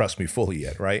didn't trust me fully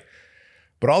yet, right?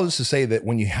 But all this to say that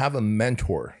when you have a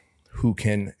mentor who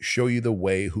can show you the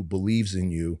way, who believes in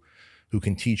you, who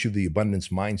can teach you the abundance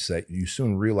mindset, you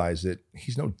soon realize that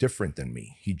he's no different than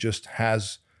me. He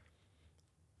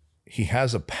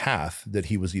has a path that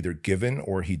he was either given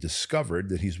or he discovered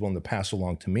that he's willing to pass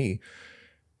along to me,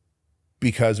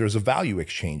 because there's a value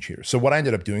exchange here. So what I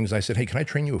ended up doing is I said, hey, can I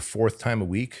train you a 4th time a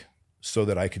week so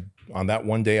that I could, on that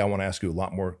one day, I want to ask you a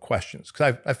lot more questions?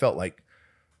 Because I felt like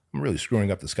I'm really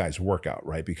screwing up this guy's workout,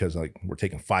 right? Because like we're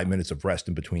taking 5 minutes of rest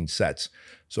in between sets.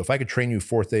 So if I could train you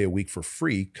 4th day a week for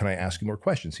free, can I ask you more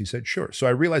questions? He said, sure. So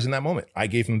I realized in that moment, I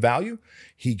gave him value.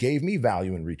 He gave me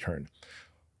value in return.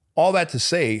 All that to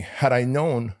say, had I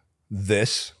known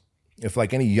this, if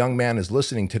like any young man is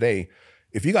listening today,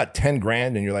 if you got 10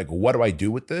 grand and you're like, what do I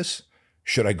do with this?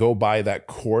 Should I go buy that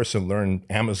course and learn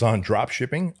Amazon drop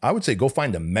shipping? I would say go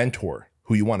find a mentor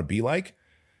who you want to be like.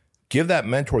 Give that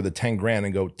mentor the 10 grand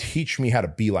and go, teach me how to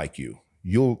be like you.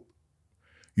 You'll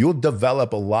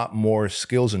develop a lot more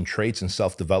skills and traits and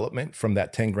self-development from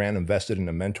that 10 grand invested in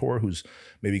a mentor who's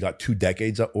maybe got 2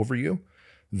 decades over you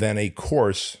than a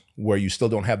course where you still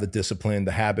don't have the discipline,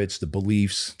 the habits, the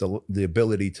beliefs, the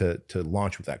ability to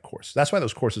launch with that course. That's why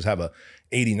those courses have a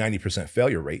 80, 90%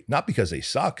 failure rate, not because they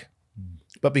suck,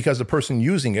 but because the person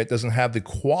using it doesn't have the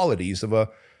qualities of a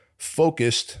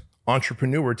focused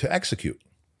entrepreneur to execute.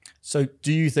 So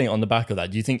do you think, on the back of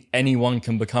that, do you think anyone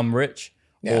can become rich?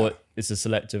 Yeah. Or it's a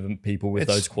selective people with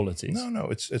those qualities? No,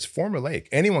 it's formulaic.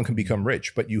 Anyone can become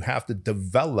rich, but you have to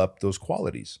develop those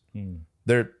qualities.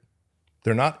 They're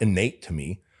not innate to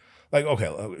me. Like,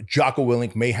 okay, Jocko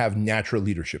Willink may have natural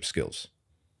leadership skills.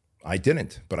 I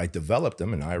didn't, but I developed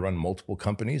them, and I run multiple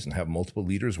companies and have multiple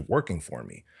leaders working for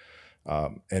me.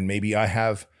 And maybe I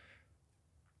have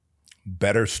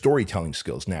better storytelling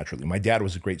skills naturally. My dad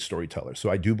was a great storyteller, so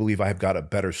I do believe I have got a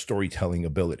better storytelling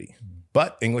ability.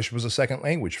 But English was a second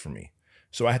language for me.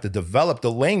 So I had to develop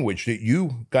the language that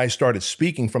you guys started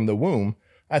speaking from the womb.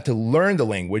 I had to learn the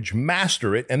language,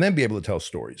 master it, and then be able to tell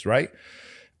stories, right?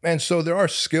 And so there are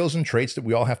skills and traits that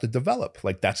we all have to develop.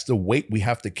 Like that's the weight we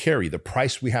have to carry, the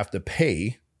price we have to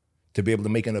pay to be able to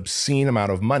make an obscene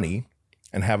amount of money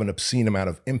and have an obscene amount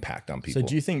of impact on people. So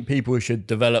do you think people should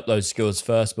develop those skills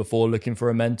first before looking for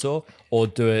a mentor, or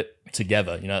do it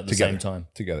together, at the same time?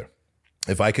 Together.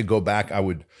 If I could go back, I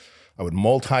would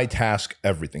multitask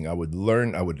everything. I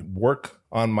would work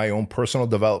on my own personal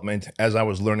development as I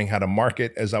was learning how to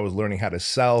market, as I was learning how to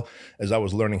sell, as I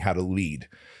was learning how to lead.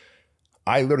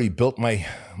 I literally built my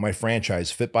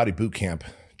franchise, Fit Body Bootcamp,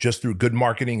 just through good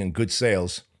marketing and good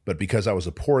sales. But because I was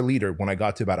a poor leader, when I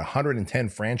got to about 110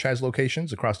 franchise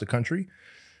locations across the country,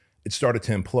 it started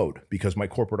to implode because my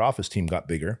corporate office team got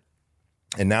bigger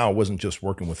And now I wasn't just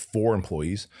working with 4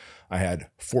 employees. I had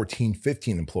 14,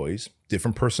 15 employees,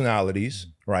 different personalities,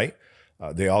 right?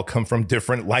 They all come from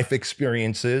different life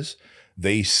experiences.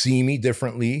 They see me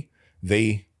differently.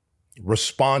 They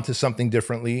respond to something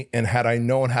differently. And had I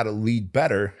known how to lead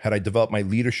better, had I developed my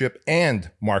leadership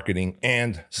and marketing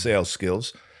and sales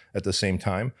skills at the same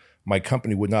time, my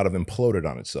company would not have imploded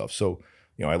on itself. So,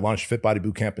 I launched Fit Body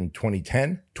Bootcamp in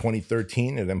 2010,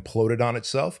 2013, it imploded on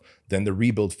itself. Then the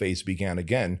rebuild phase began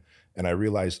again. And I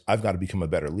realized I've got to become a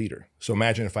better leader. So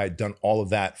imagine if I had done all of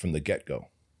that from the get-go.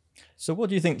 So what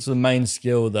do you think is the main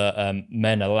skill that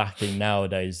men are lacking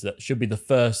nowadays that should be the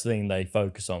first thing they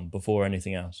focus on before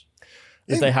anything else?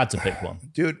 If they had to pick one.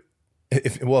 Dude,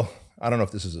 I don't know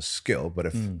if this is a skill,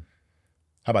 but how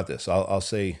about this? I'll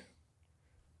say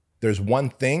there's one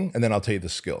thing, and then I'll tell you the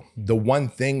skill. The one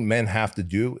thing men have to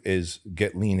do is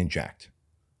get lean and jacked,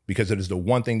 because it is the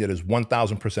one thing that is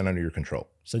 1,000% under your control.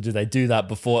 So do they do that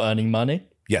before earning money?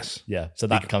 Yes. Yeah. So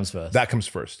that comes first. That comes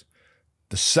first.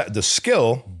 The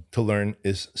skill to learn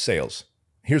is sales.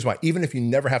 Here's why. Even if you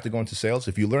never have to go into sales,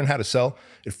 if you learn how to sell,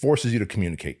 it forces you to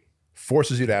communicate,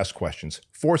 forces you to ask questions,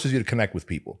 forces you to connect with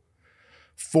people,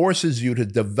 forces you to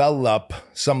develop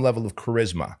some level of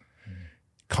charisma,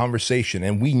 conversation.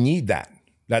 And we need that.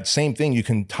 That same thing you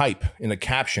can type in a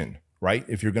caption, right?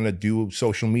 If you're going to do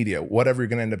social media, whatever you're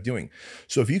going to end up doing.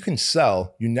 So if you can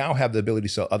sell, you now have the ability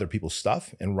to sell other people's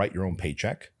stuff and write your own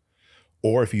paycheck.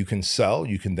 Or if you can sell,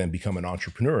 you can then become an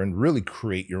entrepreneur and really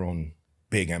create your own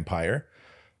big empire.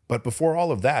 But before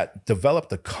all of that, develop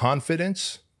the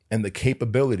confidence and the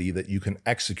capability that you can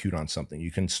execute on something.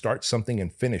 You can start something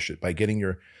and finish it by getting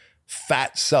your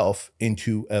fat self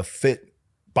into a fit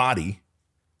body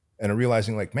and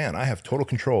realizing like, man, I have total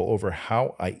control over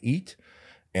how I eat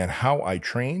and how I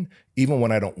train, even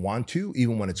when I don't want to,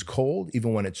 even when it's cold,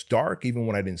 even when it's dark, even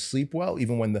when I didn't sleep well,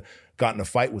 even when got in a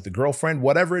fight with the girlfriend,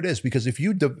 whatever it is. Because if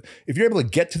you're able to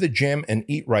get to the gym and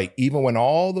eat right, even when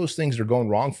all those things are going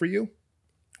wrong for you,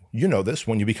 you know this,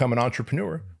 when you become an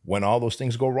entrepreneur, when all those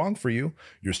things go wrong for you,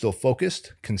 you're still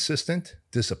focused, consistent,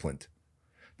 disciplined.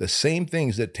 The same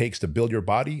things that it takes to build your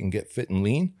body and get fit and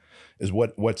lean is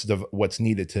what's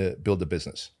needed to build a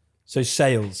business. So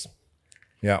sales.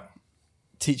 Yeah.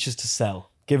 Teach us to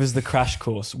sell. Give us the crash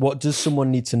course. What does someone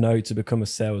need to know to become a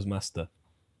sales master?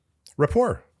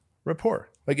 Rapport.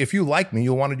 Like if you like me,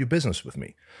 you'll want to do business with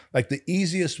me. Like the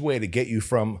easiest way to get you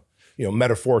from,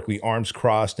 metaphorically arms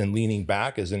crossed and leaning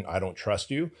back as in I don't trust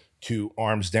you, to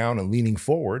arms down and leaning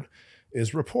forward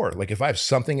is rapport. Like if I have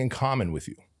something in common with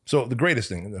you. So the greatest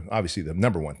thing, obviously the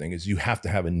number one thing, is you have to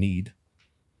have a need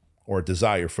or a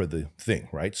desire for the thing,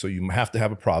 right? So you have to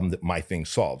have a problem that my thing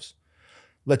solves.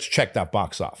 Let's check that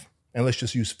box off. And let's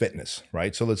just use fitness,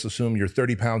 right? So let's assume you're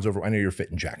 30 pounds over. I know you're fit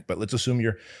and jacked, but let's assume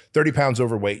you're 30 pounds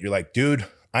overweight. You're like, dude,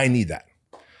 I need that.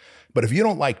 But if you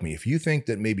don't like me, if you think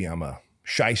that maybe I'm a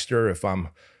shyster, if I'm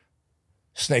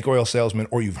snake oil salesman,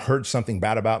 or you've heard something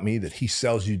bad about me, that he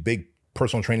sells you big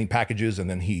personal training packages and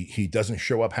then he doesn't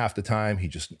show up half the time,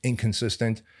 he's just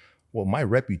inconsistent. Well, my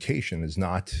reputation is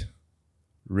not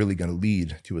really going to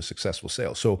lead to a successful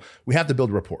sale. So we have to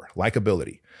build rapport,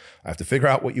 likability. I have to figure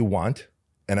out what you want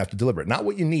and I have to deliver it. Not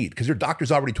what you need, because your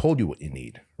doctor's already told you what you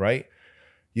need, right?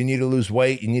 You need to lose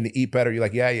weight, you need to eat better. You're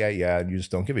like, yeah. And you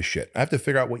just don't give a shit. I have to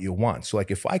figure out what you want. So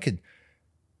like if I could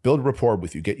build rapport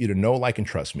with you, get you to know, like, and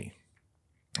trust me,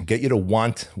 get you to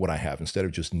want what I have instead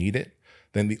of just need it,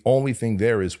 then the only thing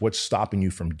there is what's stopping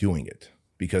you from doing it.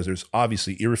 Because there's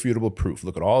obviously irrefutable proof.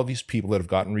 Look at all of these people that have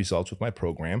gotten results with my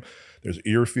program. There's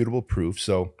irrefutable proof.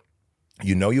 So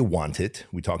you want it.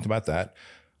 We talked about that.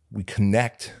 We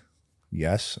connect.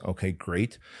 Yes. Okay,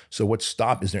 great. So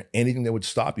is there anything that would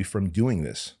stop you from doing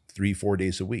this 3-4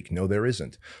 days a week? No, there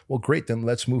isn't. Well, great. Then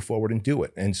let's move forward and do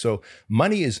it. And so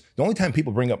money is, the only time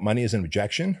people bring up money is an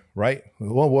objection, right?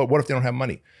 Well, what if they don't have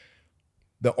money?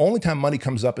 The only time money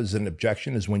comes up as an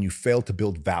objection is when you fail to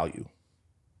build value.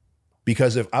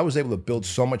 Because if I was able to build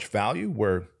so much value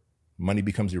where money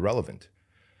becomes irrelevant.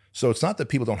 So it's not that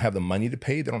people don't have the money to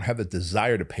pay, they don't have the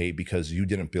desire to pay because you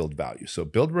didn't build value. So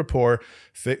build rapport,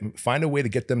 find a way to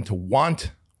get them to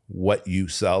want what you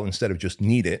sell instead of just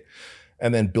need it,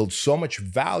 and then build so much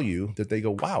value that they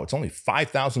go, wow, it's only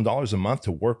 $5,000 a month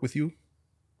to work with you.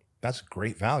 That's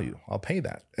great value. I'll pay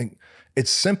that. And it's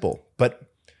simple, but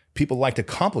people like to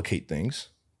complicate things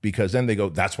because then they go,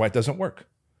 that's why it doesn't work.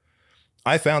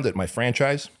 I found that my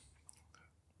franchise,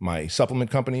 my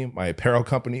supplement company, my apparel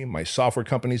company, my software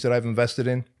companies that I've invested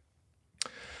in,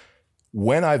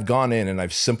 when I've gone in and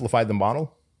I've simplified the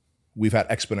model, we've had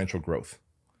exponential growth.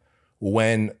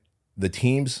 When the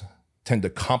teams tend to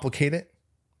complicate it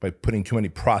by putting too many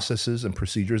processes and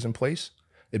procedures in place,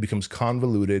 it becomes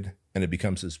convoluted and it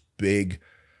becomes this big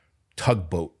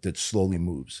tugboat that slowly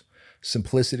moves.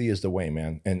 Simplicity is the way,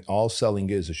 man. And all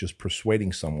selling is just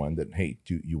persuading someone that, hey,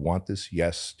 do you want this?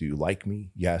 Yes. Do you like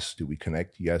me? Yes. Do we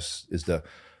connect? Yes. Is the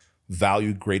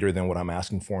value greater than what I'm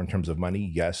asking for in terms of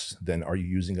money? Yes. Then are you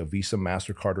using a Visa,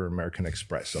 MasterCard, or American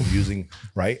Express? I'm using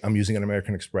an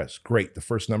American Express. Great. The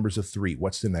first number's a 3.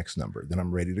 What's the next number? Then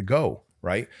I'm ready to go,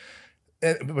 right?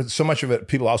 But so much of it,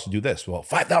 people also do this. Well,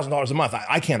 $5,000 a month.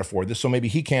 I can't afford this, so maybe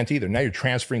he can't either. Now you're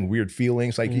transferring weird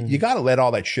feelings. Like you got to let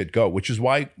all that shit go, which is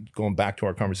why, going back to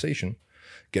our conversation,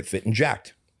 get fit and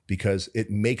jacked, because it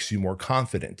makes you more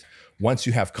confident. Once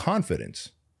you have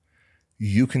confidence,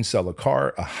 you can sell a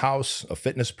car, a house, a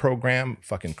fitness program,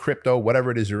 fucking crypto, whatever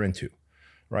it is you're into,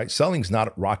 right? Selling's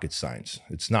not rocket science.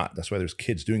 It's not. That's why there's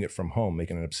kids doing it from home,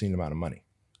 making an obscene amount of money.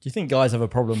 Do you think guys have a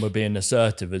problem with being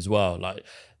assertive as well? Like,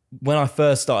 when I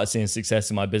first started seeing success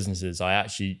in my businesses, I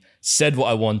actually said what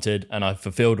I wanted and I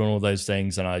fulfilled on all those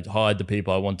things and I hired the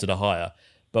people I wanted to hire.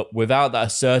 But without that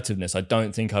assertiveness, I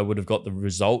don't think I would have got the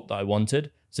result that I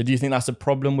wanted. So do you think that's a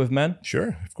problem with men?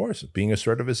 Sure, of course. Being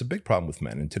assertive is a big problem with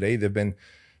men. And today they've been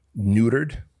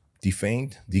neutered,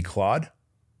 defamed, declawed.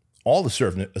 All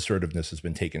assertiveness has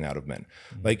been taken out of men.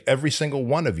 Like every single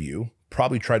one of you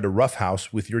probably tried to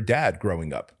roughhouse with your dad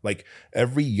growing up. Like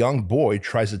every young boy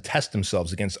tries to test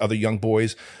themselves against other young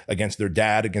boys, against their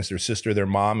dad, against their sister, their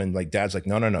mom. And like dad's like,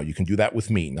 no, you can do that with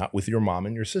me, not with your mom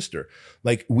and your sister.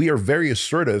 Like we are very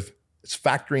assertive. It's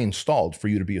factory installed for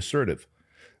you to be assertive.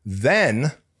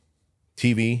 Then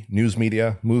TV, news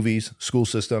media, movies, school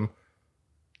system,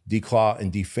 declaw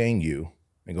and defang you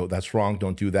and go, that's wrong,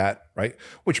 don't do that, right?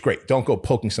 Which, great, don't go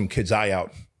poking some kid's eye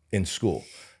out in school.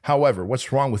 However,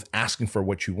 what's wrong with asking for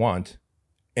what you want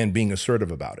and being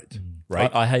assertive about it,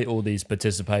 right? I hate all these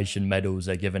participation medals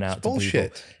they're giving out to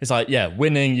bullshit. People. It's like, yeah,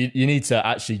 winning, you need to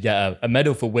actually get a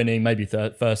medal for winning, maybe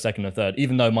first, second, or third,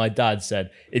 even though my dad said,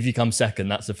 if you come second,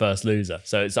 that's the first loser.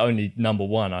 So it's only number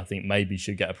one, I think maybe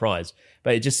should get a prize.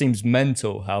 But it just seems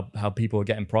mental how people are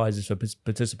getting prizes for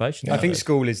participation. I think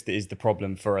school is the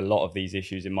problem for a lot of these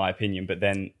issues, in my opinion. But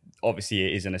then obviously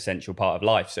it is an essential part of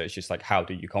life. So it's just like, how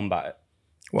do you combat it?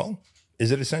 Well,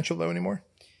 is it essential though anymore?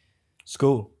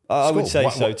 School. I would say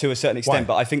so to a certain extent.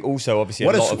 But I think also obviously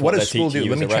a lot of what does school do?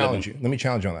 Let me challenge you. Let me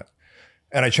challenge you on that.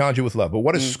 And I challenge you with love. But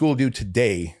what does school do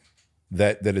today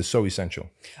that is so essential?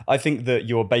 I think that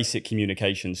your basic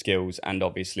communication skills and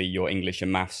obviously your English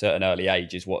and maths at an early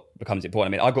age is what becomes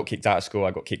important. I mean, I got kicked out of school.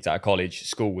 I got kicked out of college.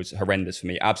 School was horrendous for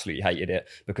me. Absolutely hated it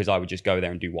because I would just go there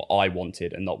and do what I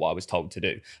wanted and not what I was told to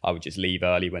do. I would just leave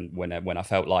early when I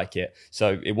felt like it.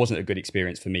 So it wasn't a good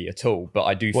experience for me at all. But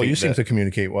I do think you seem to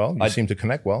communicate well. You seem to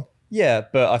connect well. Yeah,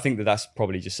 but I think that's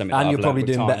probably just something. And that you're I've probably learned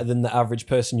with doing time. better than the average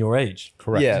person your age.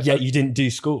 Correct. Yeah, Yet you didn't do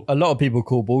school. A lot of people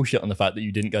call bullshit on the fact that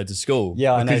you didn't go to school.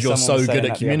 Yeah, I know. Because you're Someone so was saying good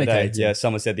at that the other day. communicating. Yeah,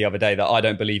 someone said the other day that I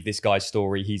don't believe this guy's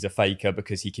story. He's a faker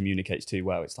because he communicates too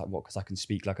well. It's like, what? Because I can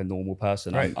speak like a normal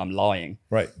person. Right. I'm lying.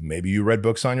 Right. Maybe you read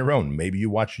books on your own. Maybe you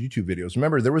watched YouTube videos.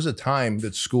 Remember, there was a time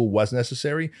that school was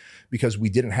necessary because we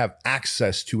didn't have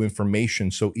access to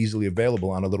information so easily available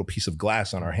on a little piece of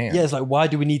glass on our hand. Yeah, it's like, why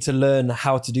do we need to learn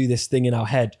how to do this thing in our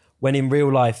head when in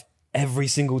real life, every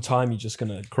single time you're just going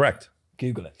to Correct.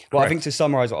 Google it? Well, I think to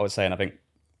summarize what I was saying, I think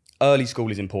early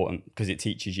school is important because it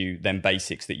teaches you them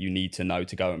basics that you need to know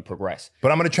to go and progress.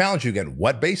 But I'm going to challenge you again.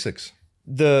 What basics?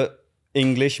 The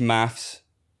English, maths,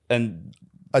 and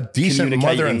A decent mother and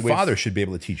communicating with- father should be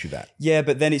able to teach you that. yeah,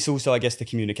 but then it's also, I guess, the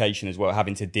communication as well,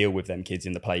 having to deal with them kids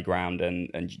in the playground and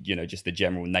you know, just the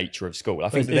general nature of school. I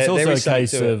think It's also there a is something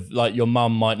case to it. of like your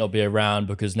mum might not be around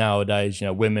because nowadays, you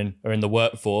know, women are in the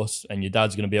workforce and your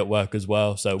dad's going to be at work as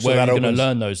well. So where are you going to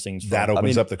learn those things from? That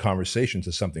opens up the conversation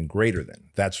to something greater then.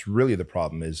 That's really the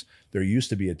problem is there used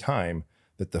to be a time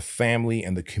that the family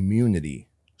and the community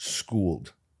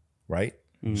schooled, right?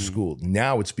 Schooled.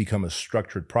 Now it's become a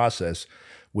structured process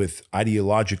with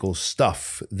ideological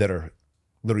stuff that are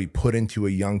literally put into a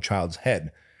young child's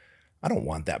head. I don't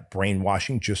want that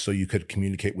brainwashing just so you could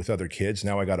communicate with other kids.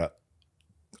 Now I got to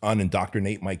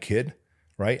unindoctrinate my kid,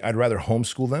 right? I'd rather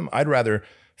homeschool them. I'd rather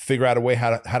figure out a way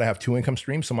how to have 2 income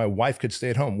streams so my wife could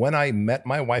stay at home. When I met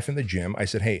my wife in the gym, I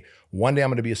said, hey, one day I'm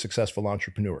going to be a successful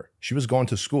entrepreneur. She was going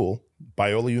to school,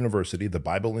 Biola University, the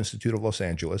Bible Institute of Los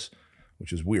Angeles,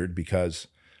 which is weird because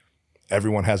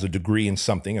everyone has a degree in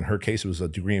something. In her case, it was a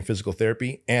degree in physical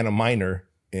therapy and a minor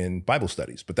in Bible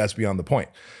studies, but that's beyond the point.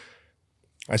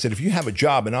 I said, if you have a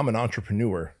job and I'm an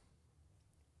entrepreneur,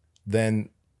 then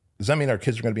does that mean our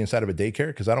kids are going to be inside of a daycare?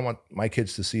 Because I don't want my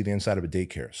kids to see the inside of a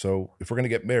daycare. So if we're going to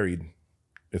get married,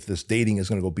 if this dating is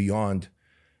going to go beyond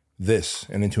this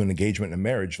and into an engagement and a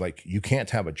marriage, like, you can't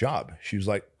have a job. She was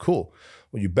like, cool.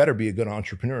 Well, you better be a good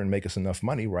entrepreneur and make us enough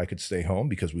money where I could stay home,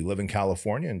 because we live in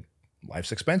California and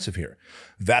life's expensive here.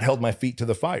 That held my feet to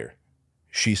the fire.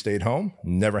 She stayed home,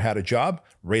 never had a job,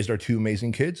 raised our 2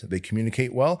 amazing kids. They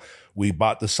communicate well. We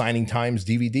bought the Signing Times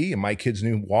DVD, and my kids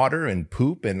knew water and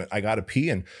poop, and I got to pee.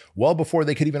 And well before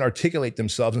they could even articulate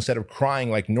themselves, instead of crying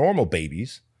like normal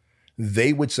babies,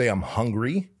 they would say, I'm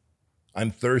hungry,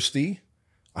 I'm thirsty,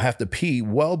 I have to pee,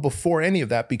 well before any of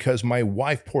that, because my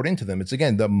wife poured into them. It's,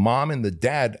 again, the mom and the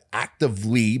dad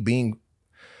actively being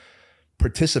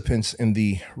participants in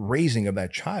the raising of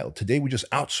that child. Today, we just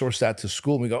outsource that to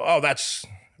school, and we go, oh, that's...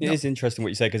 It is interesting what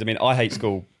you say, because I mean, I hate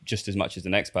school just as much as the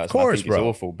next person. Of course, I think bro.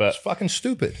 It's awful, but it's fucking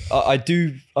stupid.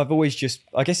 I've always just,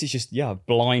 I guess it's just,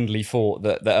 blindly thought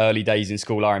that the early days in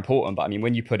school are important. But I mean,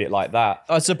 when you put it like that,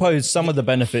 I suppose some of the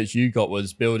benefits you got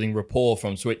was building rapport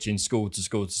from switching school to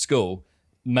school to school.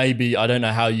 Maybe, I don't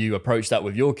know how you approach that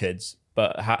with your kids,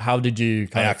 but how did you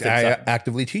kind of fix that? I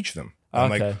actively teach them.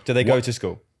 I'm Okay. like, do they go to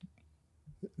school?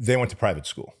 they went to private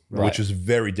school, Right. which is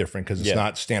very different because it's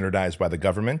not standardized by the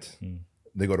government.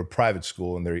 They go to private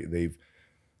school, and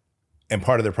and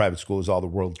part of their private school is all the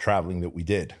world traveling that we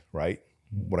did, right?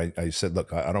 What I said,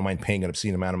 look, I don't mind paying an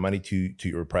obscene amount of money to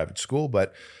your private school,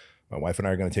 but my wife and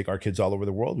I are going to take our kids all over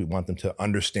the world. We want them to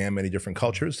understand many different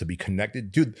cultures, to be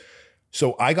connected. Dude,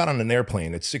 so I got on an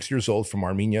airplane at 6 years old from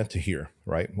Armenia to here,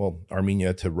 right? Well,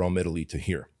 Armenia to Rome, Italy to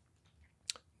here.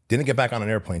 Didn't get back on an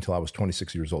airplane until I was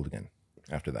 26 years old again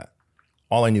after that.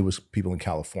 All I knew was people in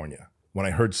California. When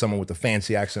I heard someone with a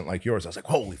fancy accent like yours, I was like,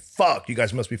 holy fuck, you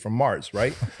guys must be from Mars,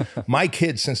 right? My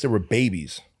kids, since they were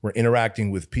babies, were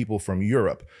interacting with people from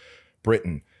Europe,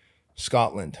 Britain,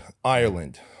 Scotland,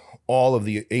 Ireland, all of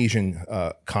the Asian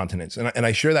continents. And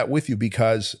I share that with you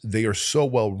because they are so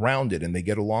well-rounded and they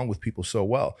get along with people so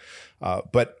well.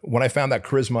 But when I found that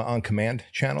Charisma on Command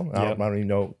channel, I don't even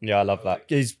know. Yeah, I love that.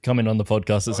 He's coming on the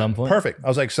podcast at some point. Perfect. I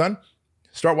was like, son,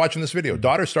 start watching this video.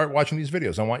 Daughter, start watching these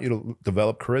videos. I want you to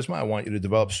develop charisma. I want you to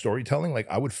develop storytelling. Like,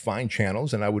 I would find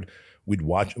channels and we'd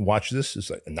watch this. It's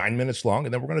like 9 minutes long,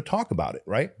 and then we're going to talk about it,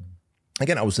 right?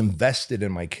 Again, I was invested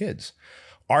in my kids.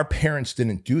 Our parents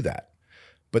didn't do that.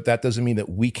 But that doesn't mean that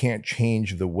we can't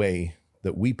change the way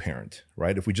that we parent,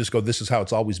 right? If we just go, this is how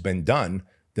it's always been done,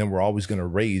 then we're always going to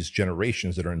raise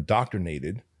generations that are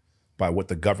indoctrinated by what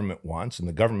the government wants, and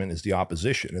the government is the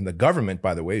opposition. And the government,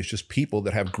 by the way, is just people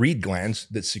that have greed glands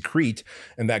that secrete,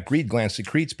 and that greed gland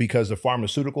secretes because the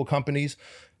pharmaceutical companies,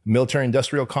 military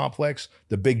industrial complex,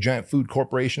 the big giant food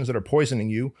corporations that are poisoning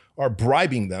you are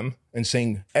bribing them and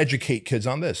saying, educate kids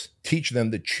on this. Teach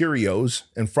them that Cheerios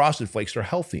and Frosted Flakes are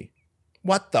healthy.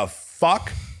 What the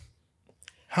fuck?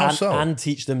 How so? And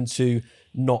teach them to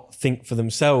not think for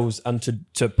themselves and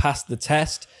to pass the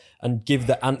test and give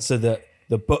the answer that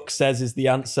the book says is the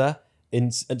answer,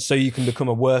 and so you can become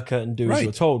a worker and do as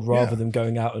you're told, rather than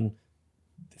going out and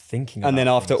thinking. And then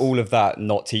about after things. all of that,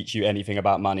 not teach you anything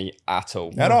about money at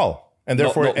all. At all. And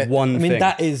therefore, not one thing.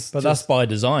 that is. But that's by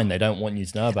design. They don't want you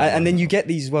to know about it. And then you get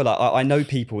these, well, like, I know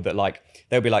people that, like,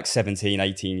 they'll be like 17,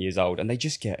 18 years old, and they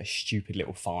just get a stupid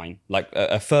little fine, like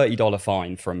a $30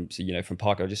 fine from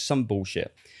Parker, just some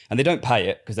bullshit. And they don't pay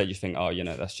it because they just think, oh,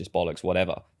 that's just bollocks,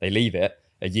 whatever. They leave it.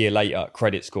 A year later,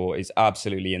 credit score is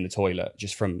absolutely in the toilet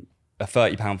just from a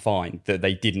 £30 fine that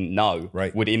they didn't know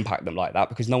would impact them like that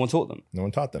because no one taught them. no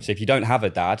one taught them. So if you don't have a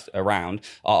dad around,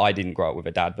 I didn't grow up with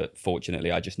a dad, but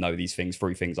fortunately I just know these things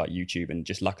through things like YouTube, and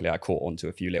just luckily I caught on to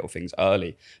a few little things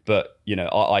early. But,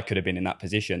 I could have been in that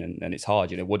position, and it's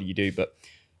hard, what do you do? But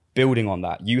building on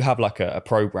that, you have like a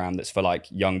program that's for like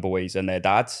young boys and their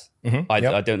dads. I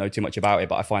don't know too much about it,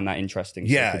 but I find that interesting.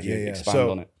 So could you expand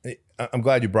on it? I'm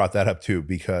glad you brought that up too,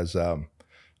 because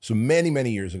so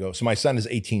many years ago, so my son is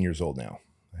 18 years old now.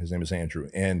 His name is Andrew.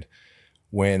 And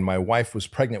when my wife was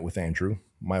pregnant with Andrew,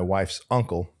 my wife's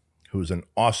uncle, who's an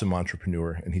awesome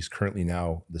entrepreneur, and he's currently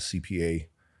now the CPA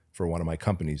for one of my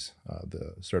companies,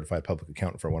 the certified public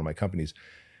accountant for one of my companies,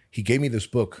 he gave me this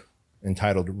book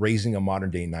entitled Raising a Modern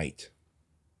Day Knight.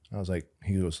 I was like,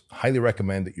 he goes, highly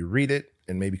recommend that you read it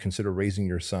and maybe consider raising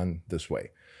your son this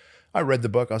way. I read the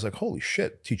book. I was like, holy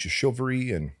shit, teaches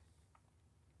chivalry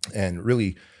and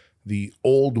really the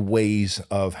old ways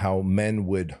of how men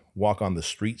would walk on the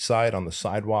street side, on the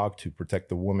sidewalk, to protect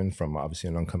the woman from obviously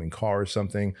an oncoming car or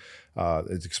something.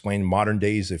 It's explained in modern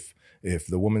days, if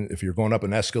you're going up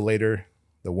an escalator,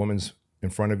 the woman's in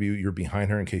front of you, you're behind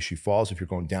her in case she falls. If you're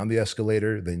going down the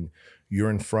escalator, then you're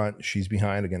in front, she's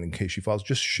behind, again, in case she falls.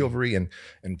 Just chivalry and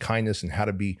kindness and how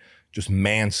to be just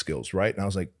man skills, right? And I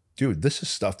was like, dude, this is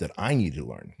stuff that I need to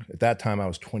learn. At that time, I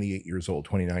was 28 years old,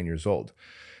 29 years old.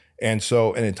 And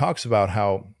it talks about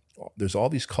how there's all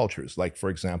these cultures, like for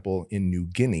example, in New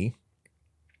Guinea,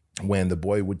 when the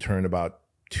boy would turn about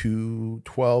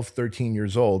 12, 13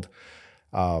 years old,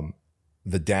 the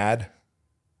dad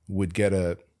would get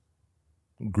a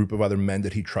group of other men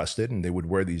that he trusted, and they would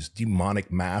wear these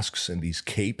demonic masks and these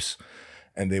capes,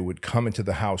 and they would come into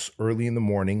the house early in the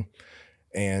morning,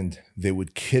 and they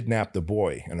would kidnap the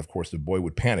boy. And of course, the boy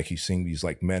would panic. He's seeing these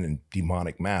like men in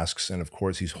demonic masks, and of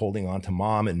course, he's holding on to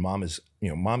mom, and mom is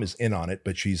in on it,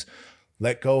 but she's,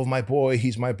 let go of my boy.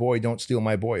 He's my boy. Don't steal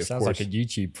my boy. Sounds like a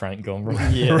YouTube prank gone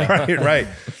wrong. Yeah. Right.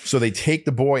 So they take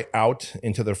the boy out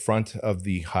into the front of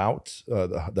the house,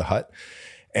 the hut,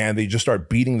 and they just start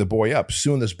beating the boy up.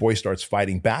 Soon this boy starts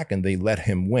fighting back, and they let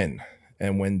him win.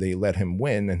 And when they let him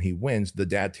win and he wins, the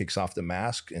dad takes off the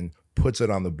mask and puts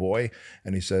it on the boy.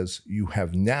 And he says, you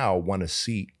have now won a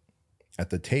seat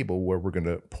at the table where we're going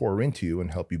to pour into you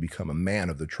and help you become a man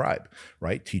of the tribe,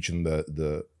 right? Teaching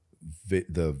the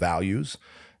values,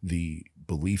 the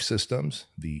belief systems,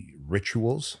 the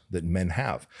rituals that men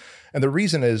have. And the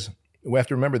reason is, we have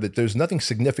to remember that there's nothing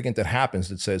significant that happens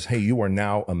that says, hey, you are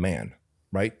now a man,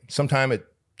 right? Sometime at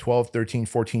 12, 13,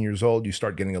 14 years old, you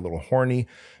start getting a little horny.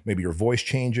 Maybe your voice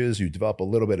changes. You develop a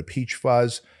little bit of peach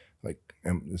fuzz. Like,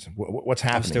 what's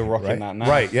happening? I'm still rocking right? that now.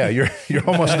 Right, yeah, you're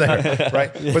almost there,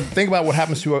 right? Yeah. But think about what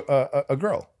happens to a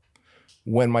girl.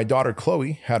 When my daughter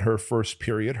Chloe had her first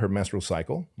period, her menstrual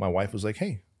cycle, my wife was like,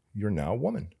 hey, you're now a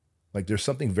woman. Like, there's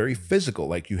something very physical.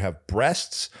 Like, you have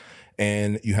breasts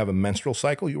and you have a menstrual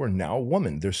cycle, you are now a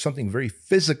woman. There's something very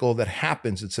physical that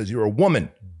happens that says you're a woman.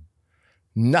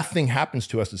 Nothing happens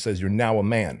to us that says you're now a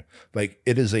man. Like,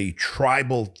 it is a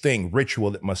tribal thing, ritual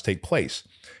that must take place.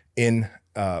 In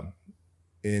the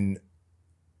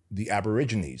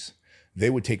Aborigines, they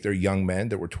would take their young men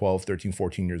that were 12, 13,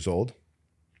 14 years old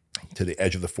to the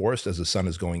edge of the forest as the sun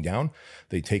is going down.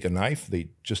 They take a knife, they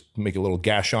just make a little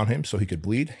gash on him so he could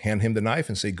bleed, hand him the knife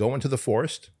and say, go into the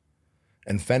forest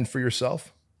and fend for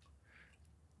yourself.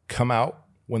 Come out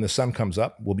when the sun comes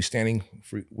up. We'll be standing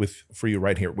for you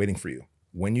right here, waiting for you.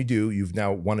 When you do, you've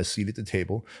now won a seat at the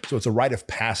table. So it's a rite of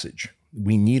passage.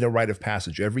 We need a rite of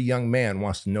passage. Every young man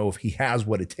wants to know if he has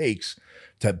what it takes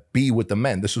to be with the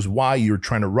men. This is why you're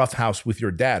trying to roughhouse with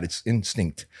your dad. It's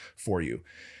instinct for you.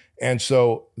 And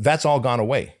so that's all gone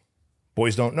away.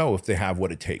 Boys don't know if they have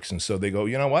what it takes. And so they go,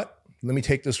 you know what? Let me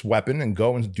take this weapon and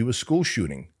go and do a school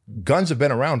shooting. Guns have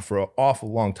been around for an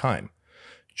awful long time.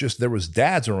 Just there was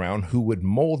dads around who would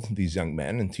mold these young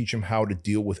men and teach them how to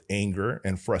deal with anger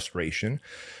and frustration.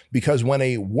 Because when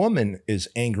a woman is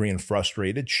angry and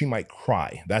frustrated, she might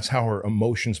cry. That's how her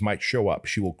emotions might show up.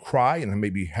 She will cry and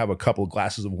maybe have a couple of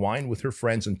glasses of wine with her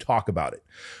friends and talk about it.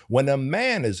 When a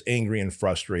man is angry and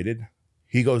frustrated,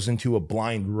 he goes into a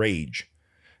blind rage.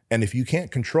 And if you can't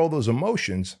control those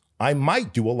emotions, I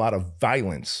might do a lot of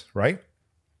violence, right?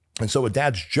 And so a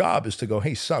dad's job is to go,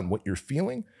 hey, son, what you're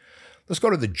feeling, let's go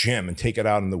to the gym and take it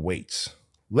out in the weights.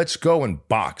 Let's go and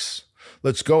box.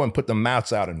 Let's go and put the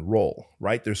mats out and roll,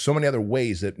 right? There's so many other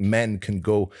ways that men can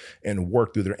go and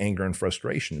work through their anger and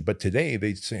frustration. But today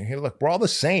they say, hey, look, we're all the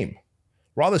same.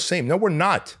 We're all the same. No, we're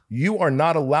not. You are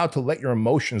not allowed to let your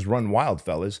emotions run wild,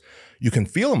 fellas. You can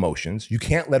feel emotions. You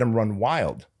can't let them run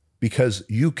wild because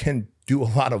you can do a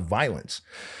lot of violence.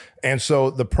 And so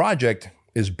the project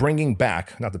is bringing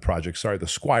back, the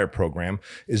Squire program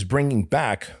is bringing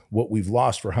back what we've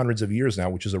lost for hundreds of years now,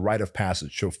 which is a rite of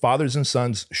passage. So fathers and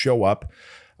sons show up.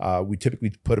 We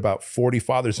typically put about 40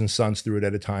 fathers and sons through it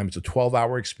at a time. It's a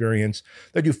 12-hour experience.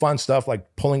 They do fun stuff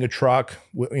like pulling a truck,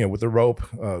 with a rope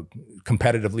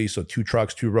competitively. So 2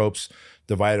 trucks, 2 ropes,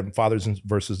 divide them, fathers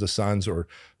versus the sons, or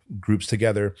groups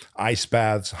together, ice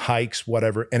baths, hikes,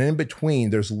 whatever. And in between,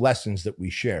 there's lessons that we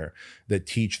share that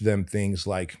teach them things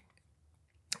like,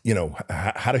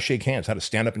 how to shake hands, how to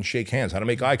stand up and shake hands, how to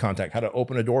make eye contact, how to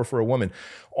open a door for a woman,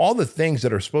 all the things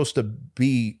that are supposed to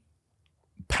be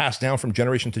passed down from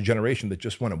generation to generation that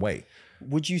just went away.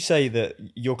 Would you say that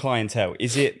your clientele,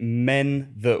 is it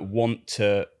men that want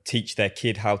to teach their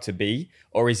kid how to be,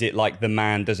 or is it like the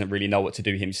man doesn't really know what to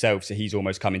do himself, so he's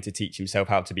almost coming to teach himself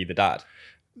how to be the dad?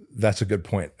 That's a good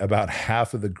point. About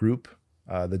half of the group,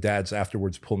 the dads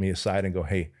afterwards pull me aside and go,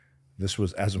 hey, this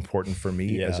was as important for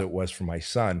me as it was for my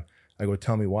son. I go,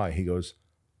 tell me why. He goes,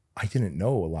 I didn't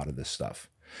know a lot of this stuff.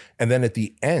 And then at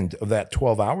the end of that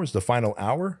 12 hours, the final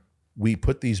hour, we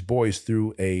put these boys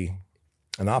through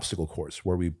an obstacle course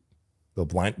where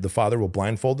the father will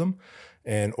blindfold them.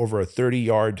 And over a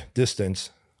 30-yard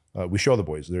distance, we show the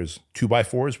boys. There's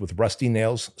 2x4s with rusty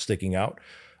nails sticking out,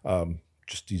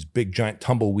 just these big giant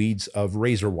tumbleweeds of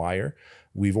razor wire.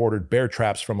 We've ordered bear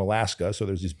traps from Alaska. So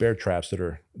there's these bear traps that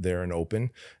are there and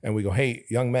open. And we go, hey,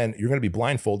 young men, you're going to be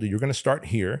blindfolded. You're going to start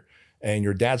here. And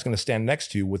your dad's going to stand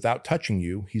next to you without touching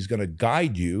you. He's going to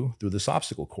guide you through this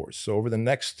obstacle course. So over the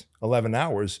next 11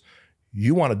 hours,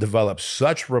 you want to develop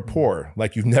such rapport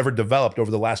like you've never developed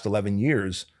over the last 11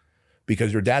 years,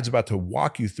 because your dad's about to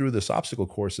walk you through this obstacle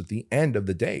course at the end of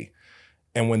the day.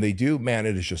 And when they do, man,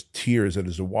 it is just tears. It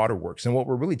is a waterworks. And what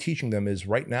we're really teaching them is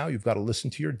right now, you've got to listen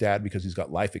to your dad because he's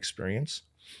got life experience.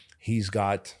 He's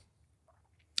got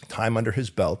time under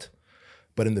his belt.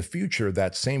 But in the future,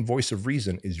 that same voice of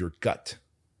reason is your gut.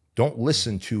 Don't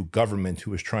listen to government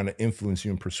who is trying to influence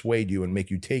you and persuade you and make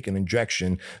you take an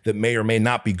injection that may or may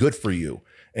not be good for you.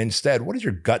 Instead, what does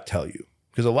your gut tell you?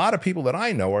 Because a lot of people that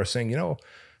I know are saying,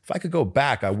 if I could go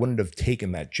back, I wouldn't have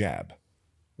taken that jab.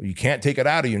 Well, you can't take it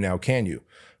out of you now, can you?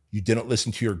 You didn't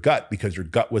listen to your gut because your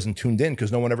gut wasn't tuned in,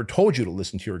 because no one ever told you to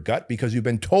listen to your gut, because you've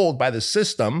been told by the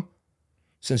system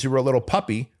since you were a little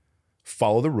puppy,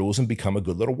 follow the rules and become a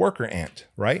good little worker ant,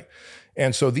 right?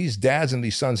 And so these dads and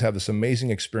these sons have this amazing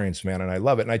experience, man, and I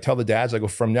love it. And I tell the dads, I go,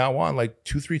 from now on, like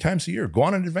 2-3 times a year, go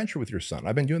on an adventure with your son.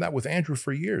 I've been doing that with Andrew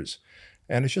for years.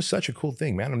 And it's just such a cool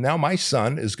thing, man. And now my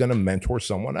son is going to mentor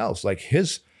someone else, like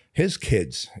his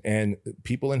kids and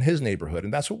people in his neighborhood.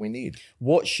 And that's what we need.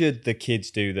 What should the kids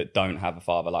do that don't have a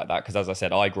father like that? Because as I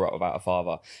said, I grew up without a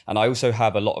father. And I also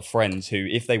have a lot of friends who,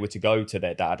 if they were to go to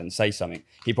their dad and say something,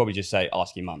 he'd probably just say,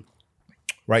 ask your mum.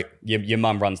 Right. Your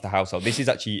mum runs the household. This is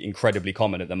actually incredibly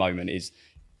common at the moment, is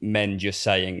men just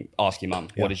saying, ask your mum.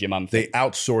 What does your mum think? They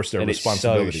outsource their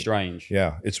responsibility. It's so strange.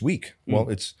 Yeah, it's weak. Well,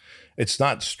 it's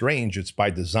not strange. It's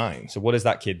by design. So what does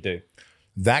that kid do?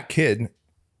 That kid,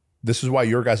 this is why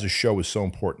your guys' show is so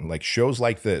important. Like shows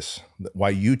like this,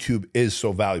 why YouTube is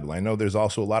so valuable. I know there's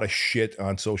also a lot of shit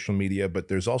on social media, but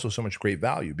there's also so much great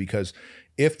value, because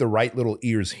if the right little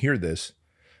ears hear this,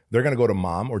 they're going to go to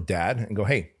mom or dad and go,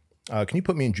 hey, can you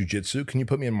put me in jujitsu? Can you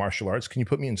put me in martial arts? Can you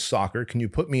put me in soccer? Can you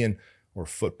put me in, or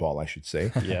football, I should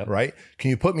say, right? Can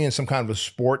you put me in some kind of a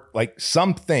sport, like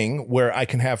something where I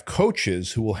can have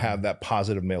coaches who will have that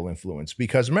positive male influence?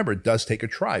 Because remember, it does take a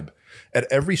tribe.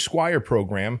 At every Squire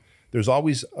program, there's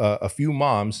always a few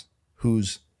moms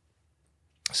whose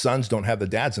sons don't have the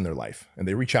dads in their life. And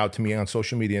they reach out to me on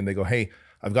social media and they go, hey,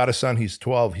 I've got a son. He's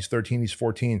 12, he's 13, he's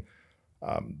 14.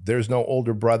 There's no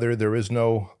older brother. There is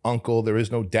no uncle. There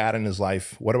is no dad in his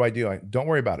life. What do I do? Don't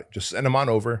worry about it. Just send him on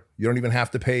over. You don't even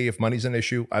have to pay if money's an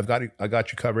issue. I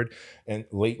got you covered. And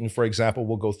Leighton, for example,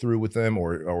 will go through with them,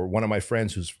 or one of my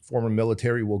friends who's former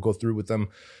military will go through with them.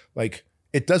 Like,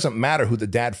 it doesn't matter who the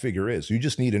dad figure is. You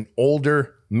just need an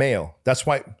older male. That's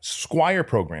why Squire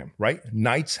program, right?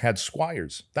 Knights had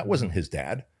squires. That wasn't his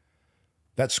dad.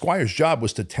 That squire's job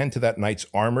was to tend to that knight's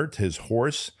armor, to his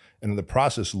horse, and in the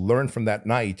process, learn from that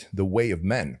knight the way of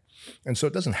men. And so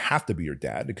it doesn't have to be your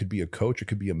dad. It could be a coach. It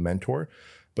could be a mentor.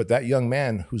 But that young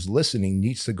man who's listening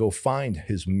needs to go find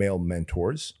his male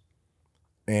mentors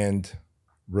and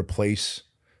replace,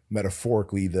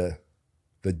 metaphorically, the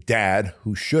dad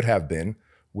who should have been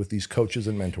with these coaches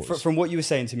and mentors. From what you were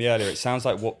saying to me earlier, it sounds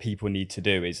like what people need to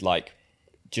do is like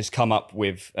just come up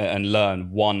with and learn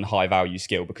one high value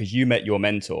skill, because you met your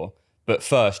mentor. But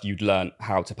first, you'd learn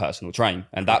how to personal train,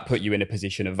 and that put you in a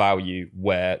position of value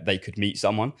where they could meet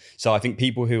someone. So I think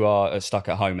people who are stuck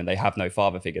at home and they have no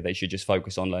father figure, they should just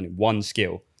focus on learning one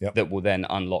skill that will then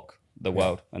unlock the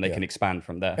world, and they can expand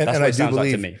from there. That's what it sounds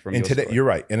like to me from your story. You're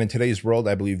right. And in today's world,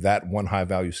 I believe that one high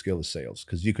value skill is sales,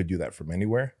 because you could do that from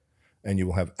anywhere and you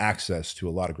will have access to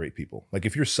a lot of great people. Like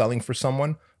if you're selling for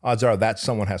someone, odds are that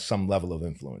someone has some level of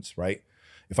influence, right?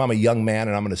 If I'm a young man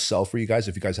and I'm going to sell for you guys,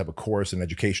 if you guys have a course, an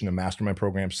education, a mastermind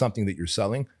program, something that you're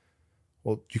selling,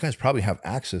 well, you guys probably have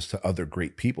access to other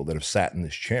great people that have sat in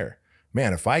this chair.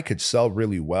 Man, if I could sell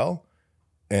really well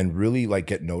and really like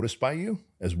get noticed by you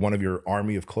as one of your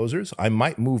army of closers, I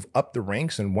might move up the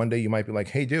ranks, and one day you might be like,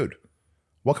 hey, dude,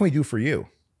 what can we do for you?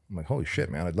 I'm like, holy shit,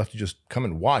 man, I'd love to just come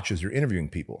and watch as you're interviewing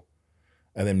people.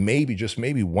 And then maybe, just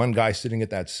maybe, one guy sitting at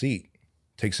that seat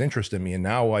takes interest in me, and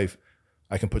now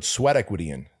I can put sweat equity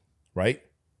in, right?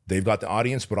 They've got the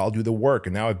audience, but I'll do the work.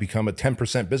 And now I've become a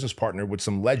 10% business partner with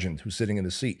some legend who's sitting in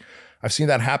the seat. I've seen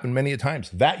that happen many a times.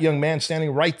 That young man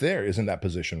standing right there is in that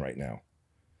position right now.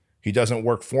 He doesn't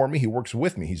work for me. He works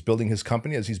with me. He's building his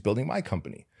company as he's building my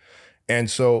company. And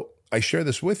so I share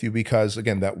this with you because,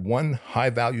 again, that one high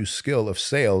value skill of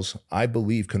sales, I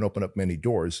believe, can open up many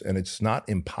doors. And it's not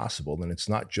impossible. And it's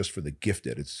not just for the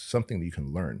gifted. It's something that you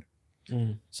can learn.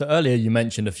 So earlier you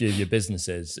mentioned a few of your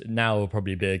businesses. Now will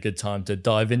probably be a good time to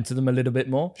dive into them a little bit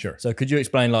more. Sure. So could you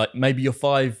explain like maybe your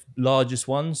 5 largest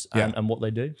ones and what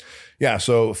they do? Yeah.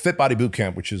 So Fit Body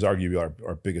Bootcamp, which is arguably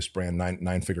our biggest brand,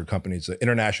 nine-figure company. It's an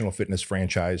international fitness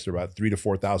franchise. They're about 3,000 to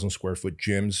 4,000 square foot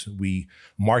gyms. We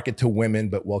market to women,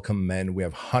 but welcome men. We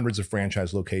have hundreds of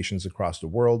franchise locations across the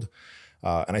world.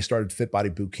 And I started Fit Body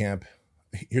Bootcamp.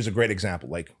 Here's a great example.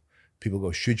 Like people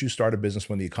go, should you start a business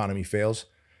when the economy fails?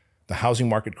 The housing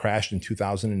market crashed in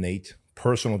 2008.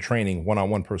 Personal training,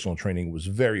 one-on-one personal training was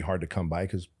very hard to come by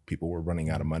because people were running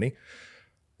out of money.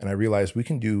 And I realized we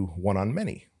can do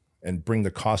one-on-many and bring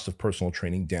the cost of personal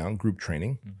training down, group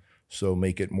training, so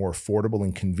make it more affordable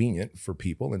and convenient for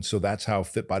people. And so that's how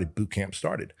Fit Body Bootcamp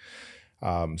started.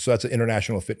 So that's an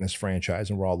international fitness franchise,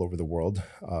 and we're all over the world.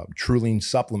 Keuilian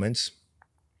supplements.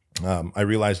 I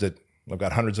realized that I've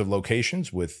got hundreds of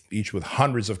locations with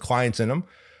hundreds of clients in them.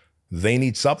 They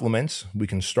need supplements. We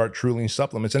can start Keuilian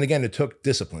supplements. And again, it took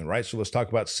discipline, right? So let's talk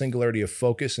about singularity of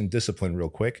focus and discipline real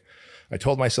quick. I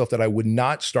told myself that I would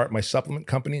not start my supplement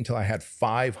company until I had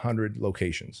 500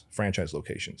 locations, franchise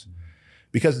locations,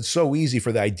 because it's so easy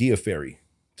for the idea fairy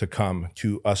to come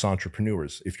to us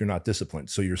entrepreneurs if you're not disciplined.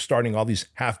 So you're starting all these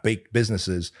half-baked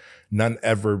businesses, none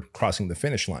ever crossing the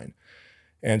finish line.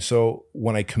 And so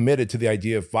when I committed to the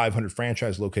idea of 500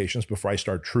 franchise locations before I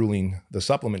start Keuilian, the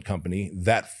supplement company,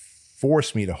 that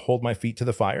forced me to hold my feet to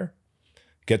the fire,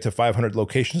 get to 500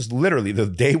 locations. Literally, the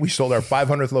day we sold our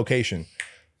 500th location,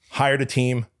 hired a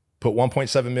team, put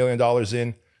 $1.7 million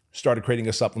in, started creating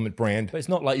a supplement brand. But it's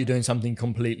not like you're doing something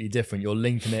completely different. You're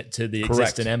linking it to the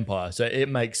existing empire. So it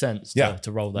makes sense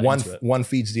to roll that into it. One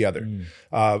feeds the other.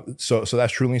 So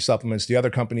that's Keuilian supplements. The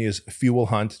other company is Fuel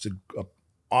Hunt. It's an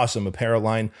awesome apparel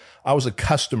line. I was a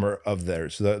customer of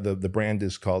theirs. The brand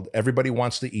is called Everybody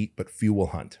Wants to Eat, but Fuel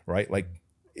Hunt, right? Like,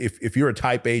 if you're a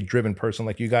type A driven person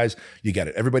like you guys, you get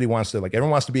it. Everyone wants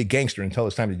to be a gangster until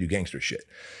it's time to do gangster shit.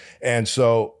 And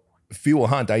so Fuel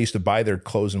Hunt, I used to buy their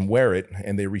clothes and wear it.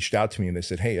 And they reached out to me and they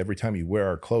said, hey, every time you wear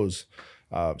our clothes,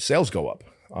 sales go up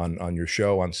on your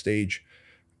show, on stage.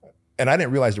 And I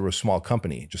didn't realize they were a small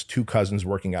company, just 2 cousins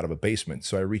working out of a basement.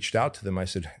 So I reached out to them. I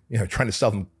said, trying to sell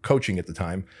them coaching at the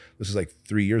time. This is like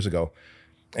 3 years ago.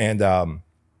 And I'm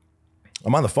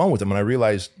on the phone with them and I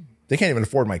realized they can't even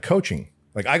afford my coaching.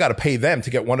 Like I got to pay them to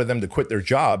get one of them to quit their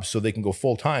job so they can go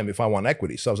full time if I want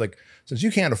equity. So I was like, since you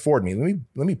can't afford me,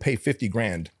 let me pay 50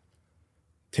 grand,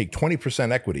 take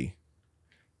 20% equity.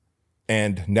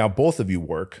 And now both of you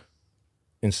work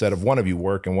instead of one of you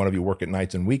work and one of you work at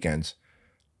nights and weekends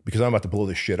because I'm about to blow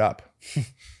this shit up.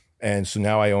 And so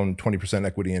now I own 20%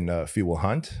 equity in Fuel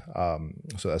Hunt.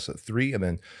 So that's a 3. And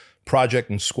then Project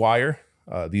and Squire.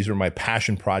 These are my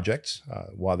passion projects.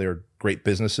 While they're great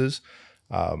businesses,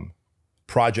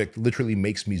 Project literally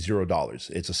makes me $0.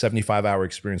 It's a 75-hour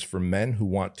experience for men who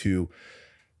want to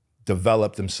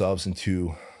develop themselves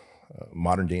into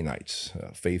modern day knights,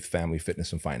 faith, family,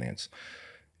 fitness, and finance.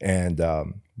 And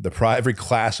every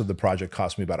class of the project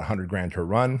costs me about $100 grand to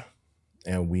run,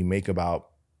 and we make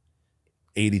about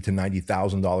 $80,000 to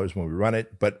 $90,000 when we run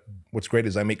it. But what's great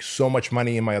is I make so much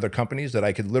money in my other companies that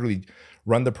I could literally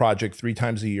run the project 3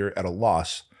 times a year at a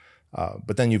loss.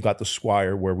 But then you've got the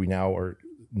Squire, where we now are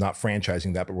not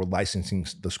franchising that, but we're licensing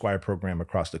the Squire program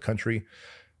across the country.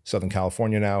 Southern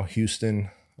California now, Houston,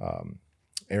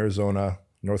 Arizona,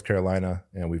 North Carolina,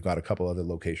 and we've got a couple other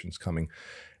locations coming.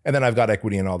 And then I've got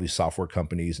equity in all these software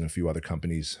companies and a few other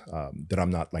companies that I'm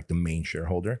not like the main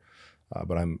shareholder,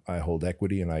 but I hold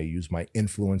equity and I use my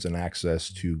influence and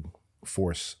access to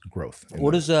force growth.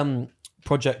 What does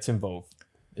Project involve?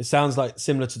 It sounds like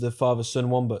similar to the father-son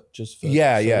one, but just for...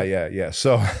 Yeah.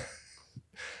 So...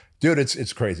 Dude,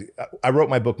 it's crazy. I wrote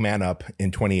my book, Man Up, in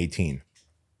 2018.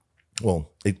 Well,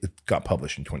 it got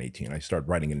published in 2018. I started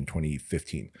writing it in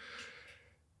 2015.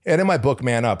 And in my book,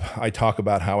 Man Up, I talk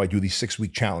about how I do these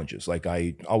 6-week challenges. Like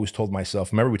I always told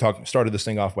myself, remember we started this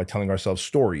thing off by telling ourselves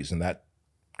stories, and that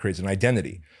creates an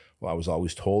identity. Well, I was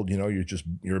always told,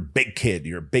 you're a big kid.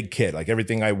 You're a big kid. Like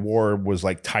everything I wore was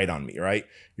like tight on me, right?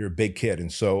 You're a big kid.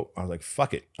 And so I was like,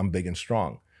 fuck it. I'm big and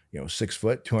strong. 6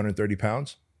 foot, 230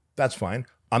 pounds. That's fine.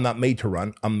 I'm not made to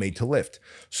run. I'm made to lift.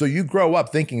 So you grow up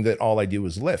thinking that all I do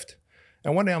is lift.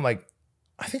 And one day I'm like,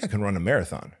 I think I can run a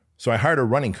marathon. So I hired a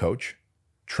running coach,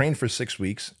 trained for 6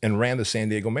 weeks, and ran the San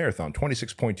Diego Marathon,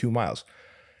 26.2 miles.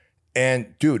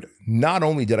 And dude, not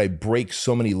only did I break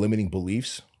so many limiting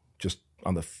beliefs just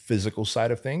on the physical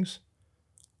side of things,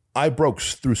 I broke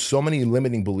through so many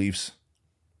limiting beliefs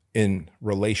in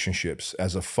relationships,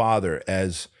 as a father,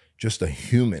 as just a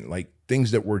human, like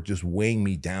things that were just weighing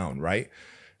me down, right?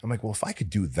 I'm like, well, if I could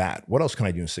do that, what else can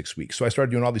I do in 6 weeks? So I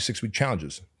started doing all these 6-week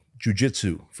challenges,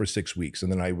 jujitsu for 6 weeks.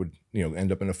 And then I would,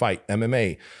 end up in a fight,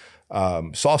 MMA,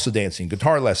 salsa dancing,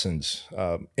 guitar lessons,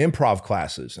 improv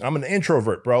classes. And I'm an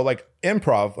introvert, bro. Like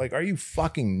improv, like, are you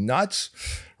fucking nuts?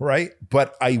 Right?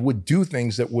 But I would do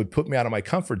things that would put me out of my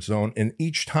comfort zone. And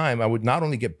each time I would not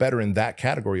only get better in that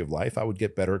category of life, I would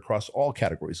get better across all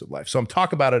categories of life. So I'm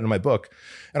talking about it in my book.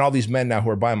 And all these men now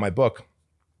who are buying my book,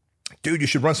 dude, you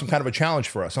should run some kind of a challenge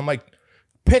for us. I'm like,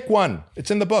 pick one. It's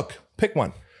in the book. Pick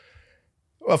one.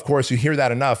 Of course, you hear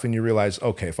that enough and you realize,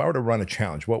 okay, if I were to run a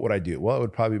challenge, what would I do? Well, it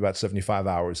would probably be about 75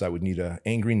 hours. I would need an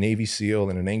angry Navy SEAL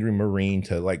and an angry Marine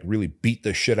to like really beat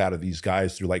the shit out of these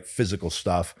guys through like physical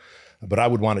stuff. But I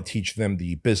would want to teach them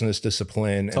the business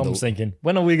discipline. Tom's thinking,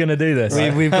 when are we going to do this?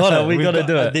 We've got to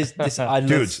do it.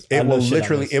 Dudes,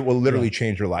 it will literally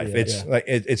change your life. Like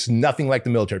it's nothing like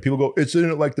the military. People go, isn't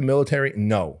it like the military?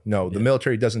 No. The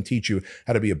military doesn't teach you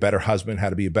how to be a better husband, how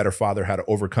to be a better father, how to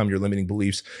overcome your limiting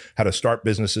beliefs, how to start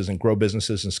businesses and grow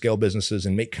businesses and scale businesses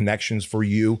and make connections for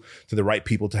you to the right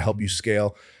people to help you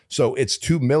scale. So it's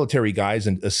 2 military guys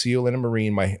and a SEAL and a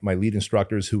Marine, my lead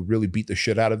instructors, who really beat the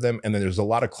shit out of them. And then there's a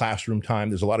lot of classroom time.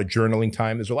 There's a lot of journaling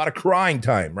time. There's a lot of crying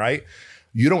time, right?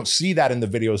 You don't see that in the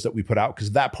videos that we put out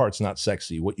because that part's not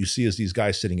sexy. What you see is these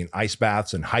guys sitting in ice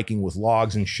baths and hiking with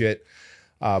logs and shit.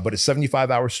 But it's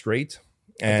 75 hours straight.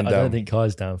 And I don't think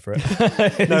Kai's down for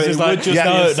it.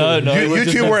 No, You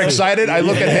two were excited. I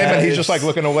look at him and he's just like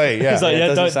looking away. Yeah. He's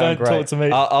like, don't talk to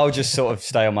me. I'll just sort of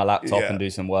stay on my laptop and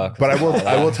do some work. But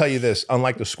I will tell you this,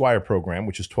 unlike the Squire program,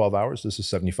 which is 12 hours, this is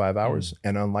 75 hours.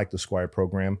 And unlike the Squire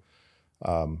program,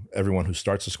 everyone who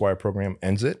starts the Squire program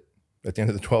ends it at the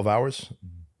end of the 12 hours.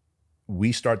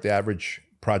 We start the average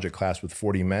project class with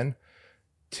 40 men.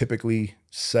 Typically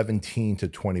 17 to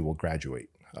 20 will graduate.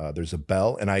 There's a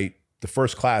bell. And the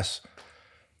first class,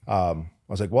 I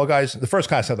was like, well, guys, the first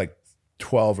class had like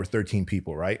 12 or 13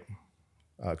 people, right?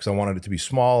 Because I wanted it to be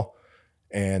small.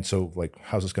 And so like,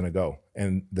 how's this going to go?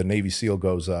 And the Navy SEAL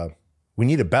goes, we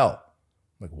need a bell.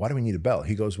 I'm like, why do we need a bell?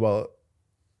 He goes, well,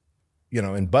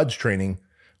 in Bud's training,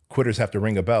 quitters have to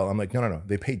ring a bell. I'm like, no.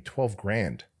 They paid 12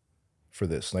 grand for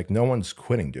this. Like, no one's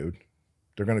quitting, dude.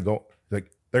 They're going to go,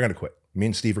 like, they're going to quit. Me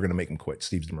and Steve are going to make him quit.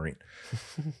 Steve's the Marine.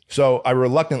 So I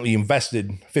reluctantly invested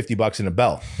 $50 in a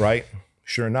bell, right?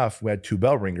 Sure enough, we had 2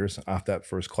 bell ringers off that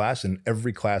first class. And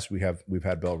every class we've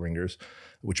had bell ringers,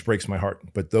 which breaks my heart.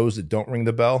 But those that don't ring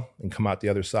the bell and come out the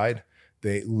other side,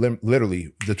 they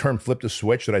literally, the term flip the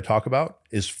switch that I talk about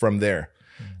is from there.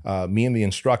 Me and the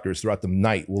instructors throughout the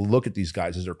night will look at these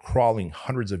guys as they're crawling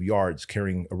hundreds of yards,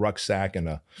 carrying a rucksack and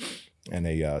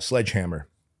a sledgehammer.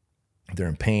 They're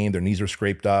in pain. Their knees are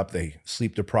scraped up. They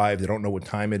sleep deprived. They don't know what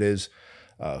time it is.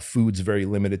 Food's very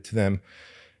limited to them.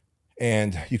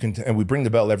 And we bring the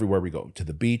bell everywhere we go, to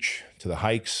the beach, to the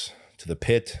hikes, to the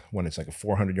pit, when it's like a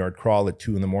 400-yard crawl at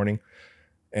 2 a.m.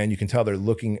 And you can tell they're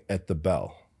looking at the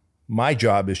bell. My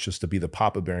job is just to be the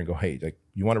Papa Bear and go, hey, like,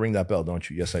 you want to ring that bell, don't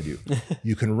you? Yes, I do.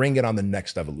 You can ring it on the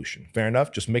next evolution. Fair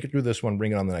enough. Just make it through this one,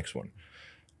 ring it on the next one.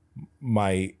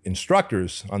 My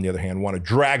instructors, on the other hand, want to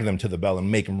drag them to the bell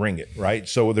and make them ring it, right?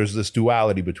 So there's this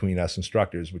duality between us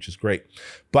instructors, which is great.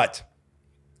 But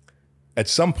at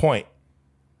some point,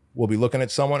 we'll be looking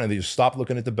at someone and they just stop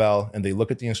looking at the bell and they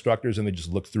look at the instructors and they just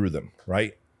look through them,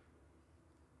 right?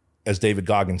 As David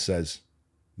Goggins says,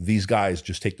 these guys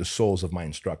just take the souls of my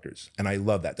instructors. And I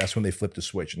love that. That's when they flip the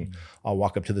switch. And I'll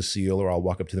walk up to the SEAL or I'll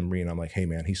walk up to the Marine. I'm like, hey,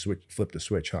 man, he flipped the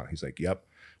switch, huh? He's like, yep.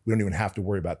 We don't even have to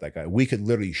worry about that guy. We could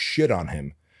literally shit on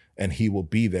him and he will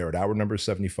be there at hour number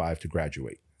 75 to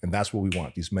graduate. And that's what we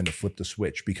want, these men to flip the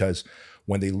switch, because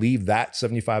when they leave that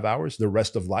 75 hours, the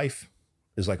rest of life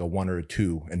is like a 1 or a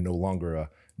 2 and no longer a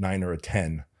 9 or a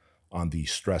 10 on the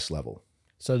stress level.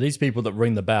 So these people that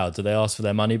ring the bell, do they ask for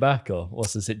their money back or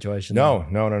what's the situation? No.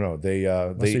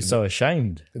 They're so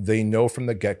ashamed. They know from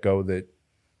the get-go that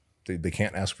they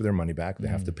can't ask for their money back. They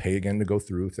have to pay again to go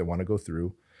through if they want to go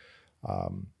through.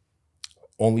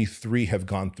 Only 3 have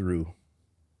come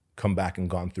back and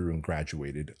gone through and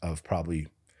graduated, of probably,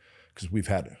 because we've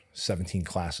had 17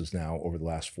 classes now over the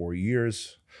last 4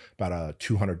 years, about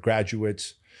 200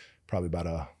 graduates, probably about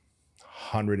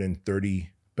 130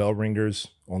 bell ringers.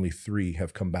 Only 3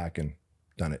 have come back and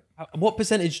done it. What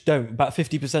percentage don't? About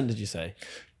 50%, did you say?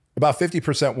 About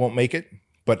 50% won't make it,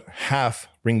 but half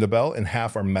ring the bell and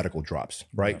half are medical drops,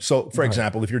 right? Right. So for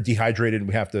example, if you're dehydrated and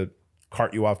we have to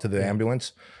cart you off to the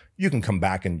ambulance, you can come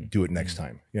back and do it next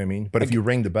time. You know what I mean? But if you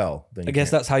ring the bell, then I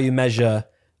guess that's how you measure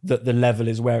that the level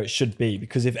is where it should be.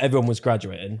 Because if everyone was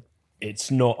graduating, it's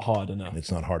not hard enough.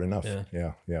 It's not hard enough.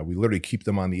 Yeah. We literally keep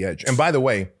them on the edge. And by the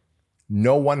way,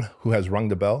 No one who has rung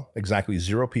the bell, exactly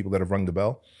 0 people that have rung the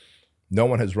bell, no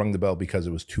one has rung the bell because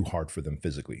it was too hard for them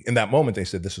physically. In that moment, they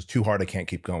said, this is too hard, I can't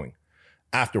keep going.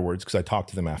 Afterwards, because I talked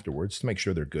to them afterwards to make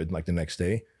sure they're good, like the next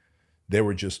day, they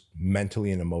were just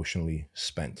mentally and emotionally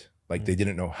spent. Like they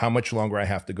didn't know how much longer I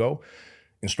have to go.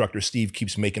 Instructor Steve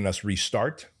keeps making us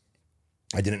restart.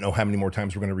 I didn't know how many more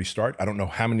times we're going to restart. I don't know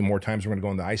how many more times we're going to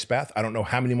go in the ice bath. I don't know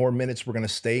how many more minutes we're going to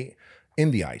stay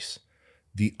in the ice.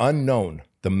 The unknown,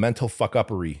 the mental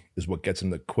fuck-uppery is what gets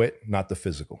them to quit, not the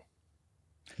physical.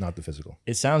 Not the physical.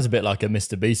 It sounds a bit like a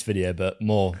Mr. Beast video, but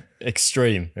more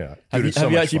extreme. Yeah. Have Dude,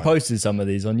 you actually posted some of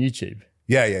these on YouTube?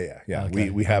 Yeah. Okay.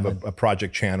 We have a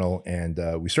project channel, and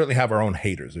we certainly have our own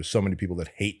haters. There's so many people that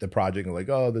hate the project and like,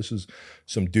 oh, this is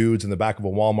some dudes in the back of a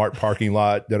Walmart parking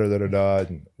lot,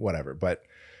 and whatever. But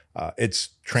it's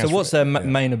So what's their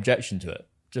main objection to it?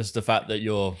 Just the fact that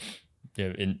you're,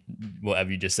 in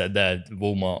whatever you just said there,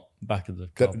 Walmart back of the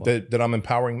car park. That I'm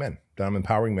empowering men. That I'm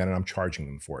empowering men, and I'm charging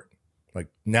them for it. Like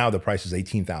now the price is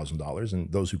 $18,000,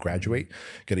 and those who graduate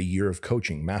get a year of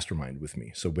coaching mastermind with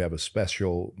me. So we have a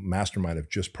special mastermind of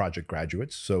just project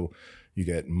graduates. So you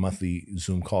get monthly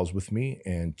Zoom calls with me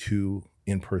and 2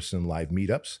 in-person live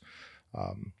meetups.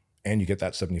 And you get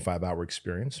that 75-hour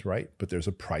experience, right? But there's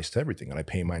a price to everything. And I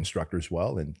pay my instructors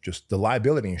well. And just the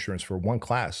liability insurance for one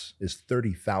class is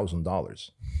 $30,000,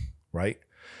 right?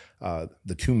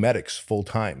 The 2 medics full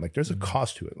time, like there's a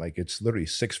cost to it. Like it's literally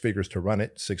 6 figures to run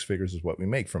it. 6 figures is what we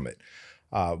make from it.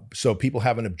 So people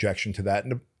have an objection to that.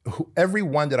 And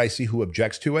everyone that I see who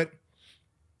objects to it,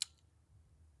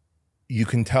 you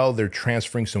can tell they're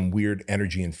transferring some weird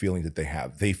energy and feeling that they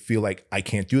have. They feel like I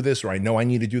can't do this, or I know I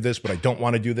need to do this, but I don't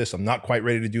want to do this. I'm not quite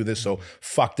ready to do this. So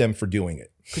fuck them for doing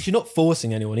it. Because you're not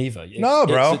forcing anyone either. No,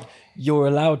 bro. You're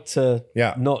allowed to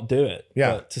not do it.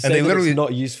 Yeah. But to say that it's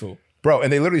not useful. Bro,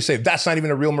 and they literally say, that's not even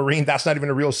a real Marine. That's not even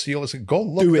a real SEAL. It's like, go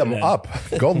look them up.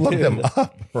 Go look them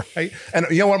up, right? And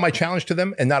you know what my challenge to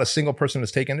them, and not a single person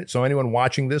has taken it. So anyone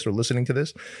watching this or listening to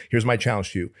this, here's my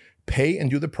challenge to you. Pay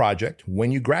and do the project.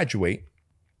 When you graduate,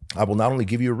 I will not only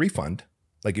give you a refund,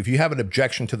 like if you have an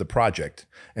objection to the project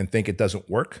and think it doesn't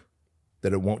work,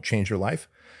 that it won't change your life,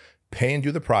 pay and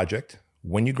do the project.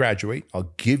 When you graduate,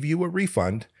 I'll give you a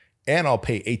refund, and I'll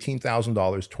pay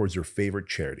 $18,000 towards your favorite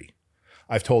charity.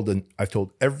 I've told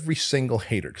every single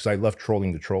hater, because I love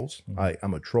trolling the trolls.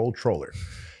 I'm a troller.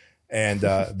 And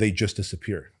they just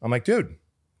disappear. I'm like, dude,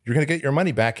 you're going to get your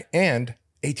money back, and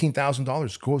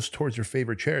 $18,000 goes towards your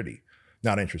favorite charity.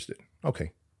 Not interested.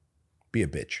 Okay. Be a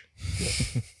bitch.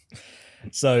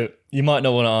 So you might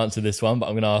not want to answer this one, but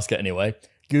I'm going to ask it anyway.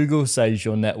 Google says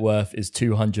your net worth is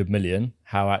 200 million.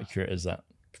 How accurate is that?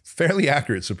 Fairly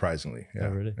accurate, surprisingly. Yeah,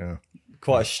 really? Yeah.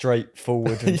 Quite a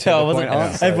straightforward and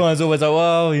answer. Everyone's always like,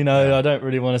 well, I don't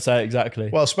really want to say it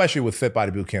exactly. Well, especially with Fit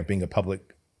Body Bootcamp being a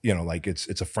public, like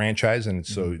it's a franchise, and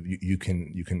so you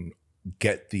can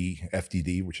get the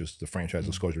FDD, which is the franchise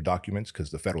disclosure documents, because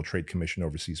the Federal Trade Commission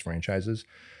oversees franchises.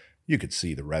 You could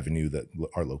see the revenue that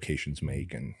our locations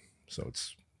make, and so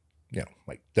it's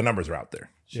like the numbers are out there.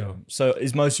 Sure. So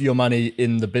is most of your money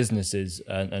in the businesses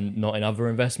and not in other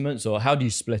investments, or how do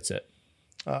you split it?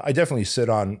 I definitely sit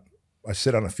on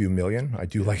a few million. I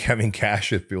do like having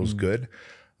cash. It feels good.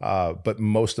 But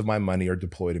most of my money are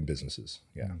deployed in businesses.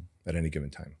 Yeah. At any given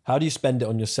time. How do you spend it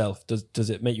on yourself? Does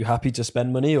it make you happy to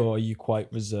spend money, or are you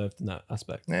quite reserved in that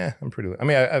aspect? I'm pretty,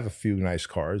 I have a few nice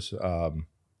cars. What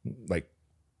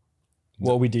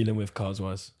are we dealing with cars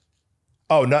wise?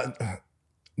 Oh,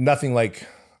 nothing like,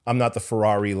 I'm not the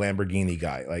Ferrari Lamborghini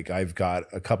guy. Like I've got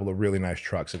a couple of really nice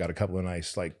trucks. I got a couple of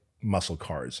nice like muscle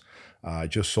cars. I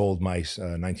just sold my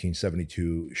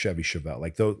 1972 Chevy Chevelle.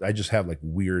 Like those, I just have like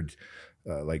weird,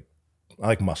 I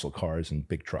like muscle cars and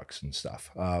big trucks and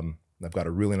stuff. I've got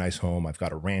a really nice home. I've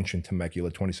got a ranch in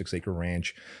Temecula, 26-acre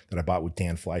ranch that I bought with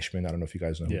Dan Fleischman. I don't know if you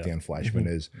guys know who Dan Fleischman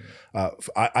is.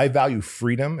 I value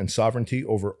freedom and sovereignty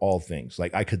over all things.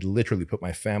 Like I could literally put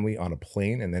my family on a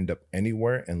plane and end up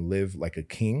anywhere and live like a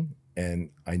king. And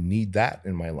I need that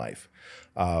in my life.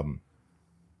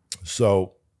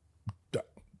 So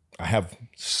I have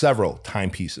several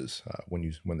timepieces.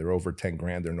 When they're over 10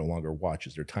 grand, they're no longer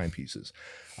watches, they're timepieces.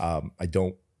 I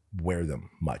don't wear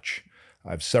them much. I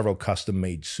have several custom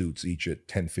made suits, each at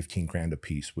 10, 15 grand a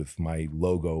piece with my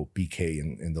logo BK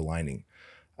in the lining.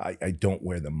 I don't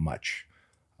wear them much.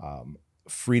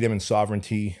 Freedom and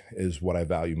sovereignty is what I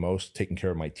value most. Taking care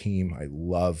of my team. I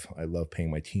love paying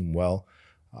my team well.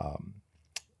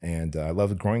 And I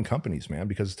love growing companies, man,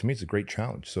 because to me, it's a great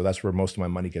challenge. So that's where most of my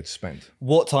money gets spent.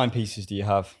 What timepieces do you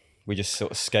have? We just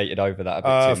sort of skated over that a bit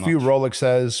too much. A few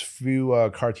Rolexes, few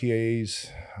Cartiers.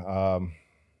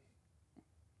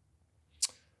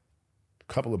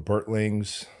 couple of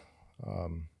Bertlings.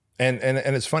 And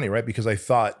it's funny, right? Because I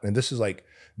thought, and this is like,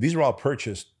 these were all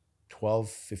purchased 12,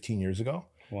 15 years ago.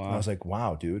 Wow. And I was like,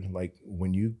 wow, dude, like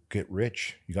when you get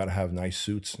rich, you got to have nice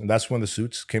suits. And that's when the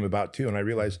suits came about too. And I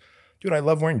realized, dude, I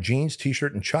love wearing jeans,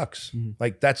 t-shirt, and Chucks.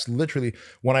 Like that's literally,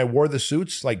 when I wore the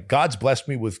suits, like God's blessed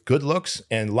me with good looks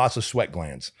and lots of sweat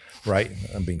glands, right?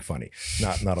 I'm being funny.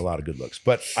 Not a lot of good looks,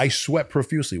 but I sweat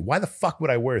profusely. Why the fuck would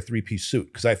I wear a 3-piece suit?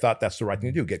 Because I thought that's the right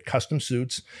thing to do. Get custom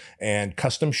suits and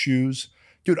custom shoes.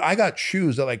 Dude, I got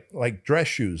shoes that like dress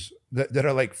shoes that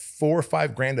are like $4 or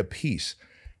 $5 grand a piece.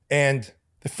 And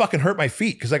they fucking hurt my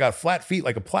feet because I got flat feet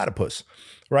like a platypus,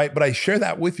 right? But I share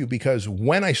that with you because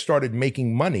when I started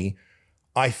making money,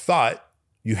 I thought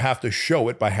you have to show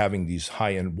it by having these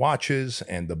high-end watches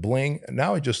and the bling. And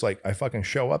now I fucking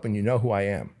show up and you know who I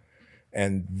am.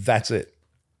 And that's it.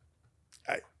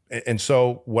 And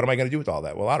so what am I going to do with all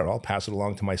that? Well, I don't know. I'll pass it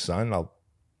along to my son. I'm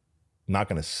not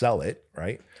going to sell it,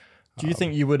 right? Do you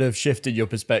think you would have shifted your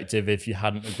perspective if you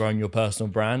hadn't have grown your personal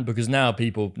brand? Because now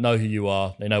people know who you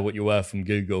are, they know what you're worth from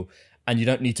Google, and you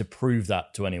don't need to prove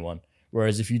that to anyone.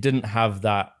 Whereas if you didn't have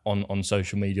that on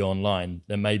social media online,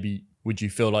 then maybe would you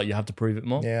feel like you have to prove it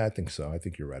more? Yeah, I think so. I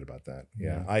think you're right about that.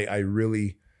 Yeah. I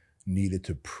really needed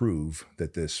to prove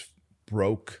that this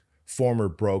former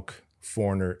broke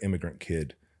foreigner immigrant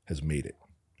kid has made it.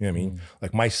 You know what I mean?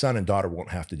 Like my son and daughter won't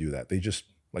have to do that. They just,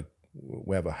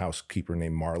 we have a housekeeper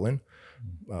named Marlon.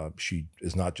 She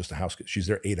is not just a housekeeper. She's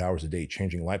there 8 hours a day,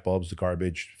 changing light bulbs, the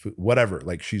garbage, food, whatever.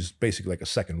 Like she's basically like a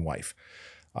second wife.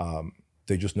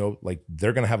 They just know like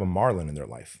they're going to have a Marlon in their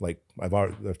life. Like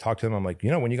I've talked to them. I'm like,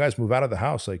 when you guys move out of the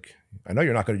house, like I know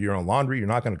you're not going to do your own laundry. You're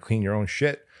not going to clean your own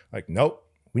shit. Like, nope.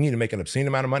 We need to make an obscene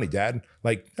amount of money, Dad.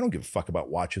 Like, they don't give a fuck about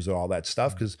watches or all that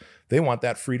stuff because they want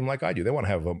that freedom like I do. They want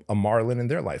to have a Marlin in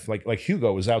their life. Like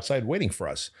Hugo is outside waiting for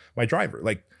us, my driver.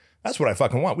 Like, that's what I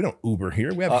fucking want. We don't Uber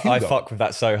here. We have Hugo. I fuck with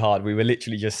that so hard. We were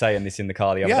literally just saying this in the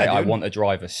car the other day. Dude. I want a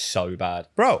driver so bad.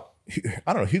 Bro,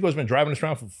 I don't know. Hugo's been driving us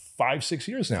around for 5-6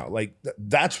 years now. Like,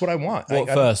 that's what I want. What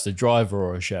first, a driver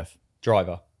or a chef?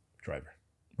 Driver.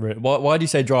 Why do you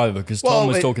say driver? Because Tom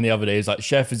was talking the other day. He's like,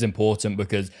 chef is important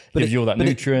because it gives you all that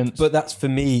nutrients. But that's for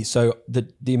me. So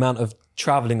the amount of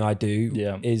traveling I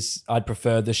do is I'd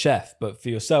prefer the chef. But for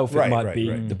yourself, it might be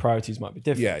the priorities might be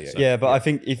different. Yeah, but I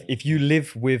think if you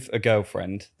live with a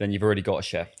girlfriend, then you've already got a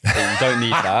chef. So you don't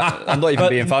need that. I'm not even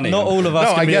being funny. Not all of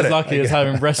us can be as lucky as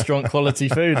having restaurant quality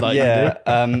food like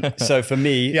you do. So for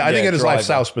me, I think it is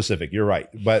lifestyle specific. You're right.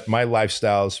 But my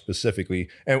lifestyle specifically,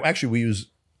 and actually we use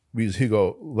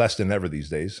Hugo less than ever these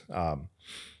days.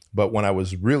 But when I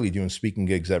was really doing speaking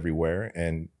gigs everywhere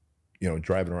and,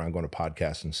 driving around, going to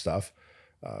podcasts and stuff,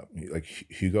 like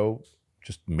Hugo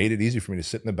just made it easy for me to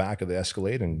sit in the back of the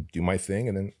Escalade and do my thing.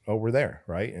 And then, we're there.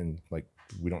 Right. And like,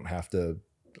 we don't have to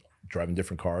drive in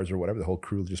different cars or whatever. The whole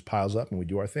crew just piles up and we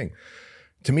do our thing.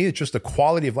 To me, it's just the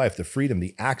quality of life, the freedom,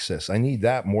 the access. I need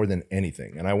that more than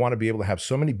anything. And I want to be able to have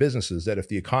so many businesses that if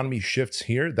the economy shifts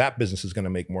here, that business is going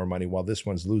to make more money while this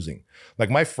one's losing.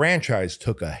 Like my franchise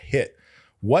took a hit.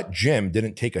 What gym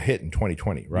didn't take a hit in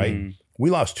 2020, right? We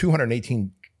lost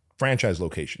 218 franchise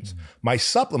locations. My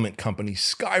supplement company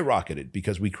skyrocketed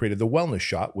because we created the Wellness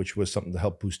Shot, which was something to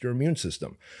help boost your immune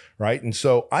system, right? And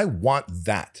so I want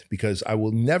that because I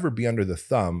will never be under the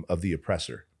thumb of the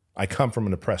oppressor. I come from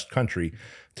an oppressed country.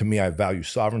 To me, I value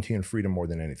sovereignty and freedom more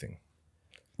than anything.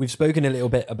 We've spoken a little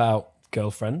bit about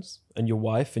girlfriends and your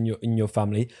wife and your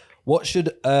family. What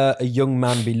should a young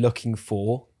man be looking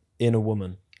for in a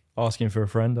woman? Asking for a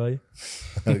friend, are you?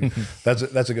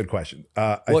 That's a good question.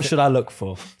 What should I look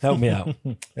for? Help me out.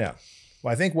 Yeah.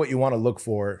 Well, I think what you want to look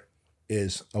for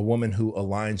is a woman who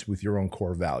aligns with your own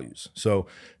core values. So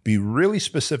be really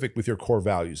specific with your core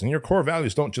values. And your core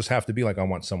values don't just have to be like, I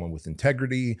want someone with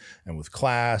integrity and with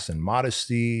class and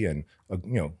modesty and,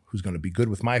 who's going to be good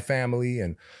with my family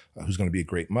and who's going to be a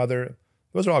great mother.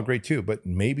 Those are all great too. But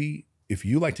maybe if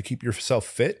you like to keep yourself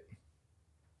fit,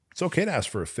 it's okay to ask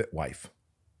for a fit wife.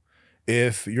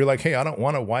 If you're like, hey, I don't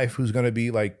want a wife who's going to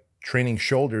be like training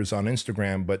shoulders on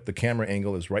Instagram, but the camera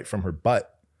angle is right from her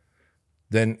butt,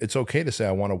 then it's okay to say,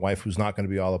 I want a wife who's not going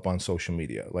to be all up on social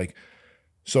media.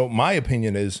 So my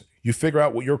opinion is you figure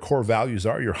out what your core values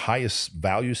are, your highest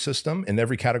value system in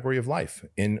every category of life,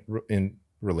 in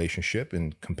relationship,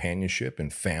 in companionship,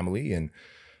 in family, and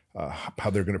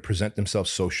how they're going to present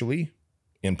themselves socially,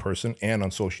 in person and on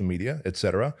social media, et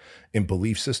cetera, in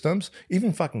belief systems,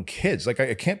 even fucking kids. Like,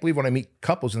 I can't believe when I meet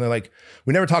couples and they're like,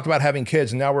 we never talked about having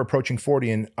kids and now we're approaching 40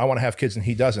 and I want to have kids and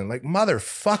he doesn't. Like,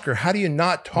 motherfucker, how do you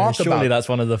not talk about it? Surely that's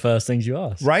one of the first things you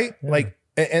ask. Right? Yeah. Like,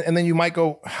 And then you might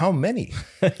go, how many?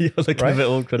 You're looking a bit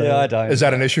awkward. Yeah, I don't. Is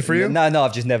that an issue for you? No,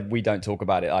 I've just never, we don't talk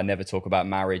about it. I never talk about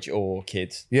marriage or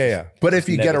kids. Yeah. But if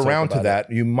you never get talk around to about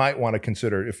that, you might want to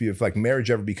consider if like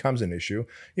marriage ever becomes an issue,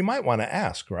 you might want to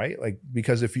ask, right? Like,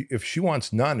 because if she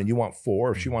wants none and you want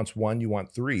 4, if she wants 1, you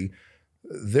want 3,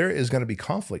 there is going to be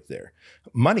conflict there.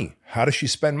 Money. How does she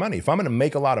spend money? If I'm going to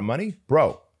make a lot of money,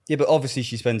 bro. Yeah, but obviously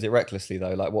she spends it recklessly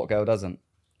though. Like what girl doesn't?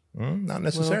 Not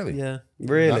necessarily. Yeah.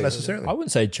 Really? Not necessarily. I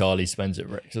wouldn't say Charlie spends it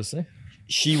recklessly.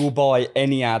 She will buy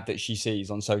any ad that she sees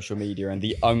on social media, and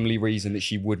the only reason that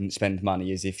she wouldn't spend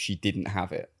money is if she didn't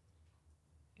have it.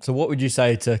 So what would you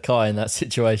say to Kai in that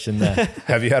situation there?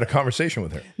 Have you had a conversation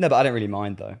with her? No, but I don't really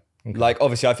mind though. Okay. Like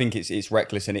obviously I think it's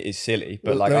reckless and it is silly,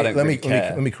 but like I don't really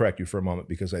care. Let me correct you for a moment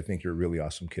because I think you're a really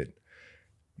awesome kid.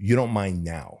 You don't mind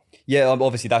now. Yeah,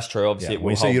 obviously that's true. Obviously,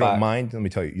 When you say you don't mind, let me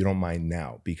tell you, you don't mind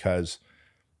now because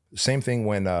same thing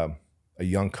when a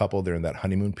young couple, they're in that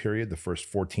honeymoon period, the first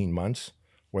 14 months,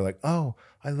 we're like, oh,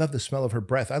 I love the smell of her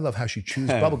breath. I love how she chews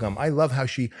bubblegum. I love how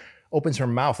she opens her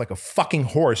mouth like a fucking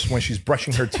horse when she's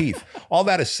brushing her teeth. All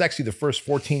that is sexy the first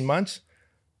 14 months.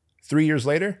 3 years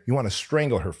later, you want to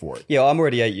strangle her for it. Yeah, I'm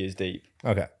already 8 years deep.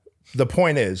 Okay. The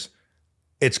point is,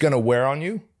 it's going to wear on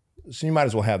you. So you might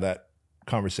as well have that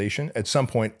conversation at some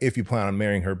point if you plan on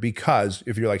marrying her, because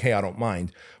if you're like, hey, I don't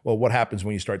mind. Well, what happens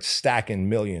when you start stacking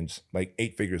millions, like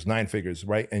 8 figures, 9 figures,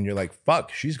 right? And you're like,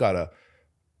 fuck, she's got a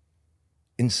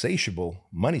insatiable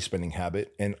money spending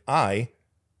habit and I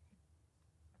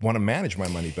want to manage my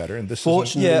money better. And this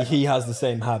fortunately, he has the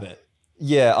same habit.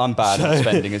 Yeah, I'm bad at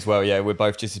spending as well. Yeah, we're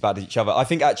both just as bad as each other. I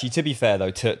think actually, to be fair though,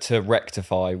 to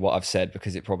rectify what I've said,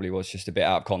 because it probably was just a bit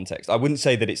out of context, I wouldn't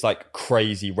say that it's like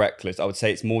crazy reckless. I would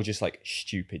say it's more just like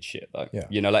stupid shit though. Yeah.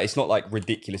 You know, like it's not like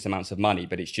ridiculous amounts of money,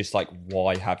 but it's just like,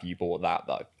 why have you bought that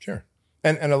though? Sure.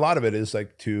 And a lot of it is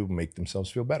like to make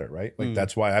themselves feel better, right? Like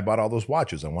that's why I bought all those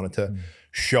watches. I wanted to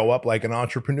show up like an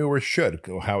entrepreneur should.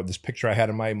 How this picture I had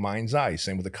in my mind's eye,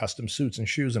 same with the custom suits and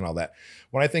shoes and all that.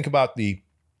 When I think about the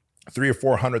 $300,000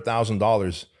 or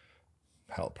 $400,000,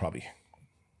 hell, probably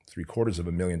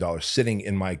 $750,000 sitting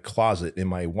in my closet, in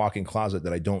my walk-in closet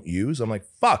that I don't use, I'm like,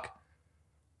 fuck.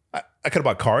 I could have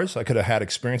bought cars. I could have had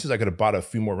experiences. I could have bought a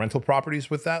few more rental properties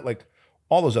with that, like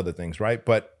all those other things, right?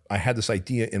 But I had this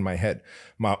idea in my head.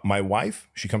 My wife,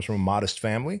 she comes from a modest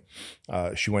family.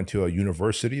 She went to a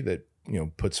university that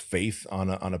puts faith on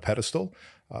a pedestal.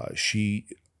 She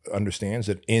understands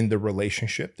that in the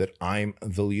relationship that I'm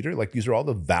the leader. Like these are all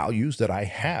the values that I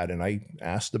had, and I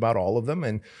asked about all of them,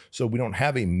 and so we don't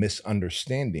have a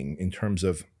misunderstanding in terms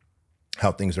of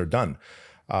how things are done.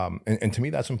 And to me,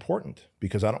 that's important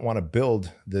because I don't want to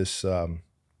build this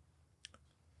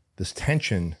this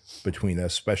tension between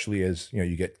us, especially as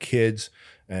you get kids,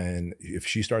 and if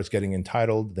she starts getting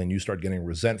entitled, then you start getting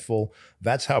resentful.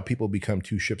 That's how people become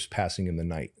two ships passing in the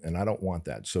night, and I don't want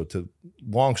that. So,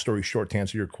 long story short, to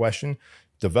answer your question,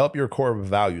 develop your core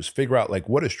values. Figure out like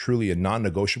what is truly a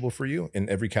non-negotiable for you in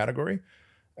every category,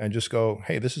 and just go,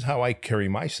 hey, this is how I carry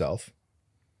myself,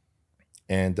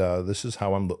 and this is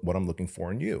how what I'm looking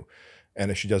for in you.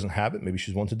 And if she doesn't have it, maybe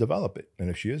she's willing to develop it.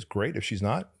 And if she is, great. If she's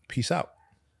not, peace out.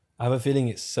 I have a feeling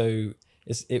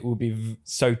it will be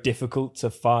so difficult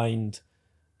to find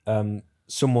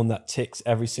someone that ticks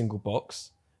every single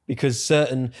box, because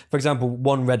for example,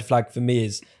 one red flag for me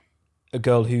is a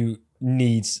girl who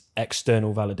needs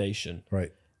external validation.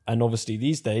 Right. And obviously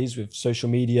these days with social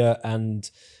media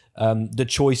and the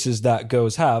choices that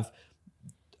girls have,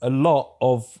 a lot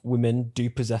of women do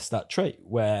possess that trait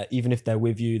where even if they're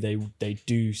with you, they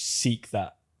do seek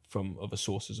that from other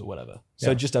sources or whatever.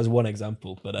 So just as one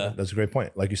example, but that's a great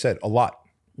point. Like you said, a lot,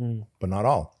 but not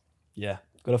all. Yeah,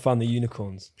 got to find the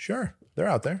unicorns. Sure, they're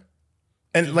out there.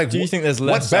 And like, do you think there's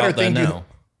less out there now?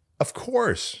 Of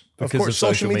course, because of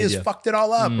social media's fucked it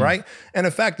all up, right? And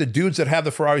in fact, the dudes that have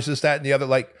the Ferraris, this, that, and the other,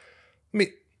 like,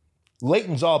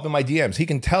 Leighton's all up in my DMs. He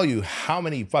can tell you how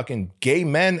many fucking gay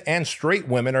men and straight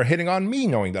women are hitting on me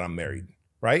knowing that I'm married,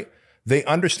 right? They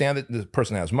understand that the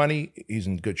person has money, he's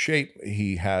in good shape,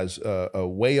 he has a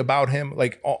way about him,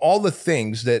 like all the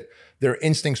things that their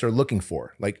instincts are looking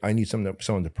for. Like, I need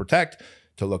someone to protect,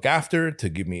 to look after, to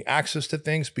give me access to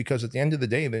things, because at the end of the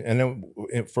day, and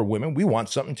then for women, we want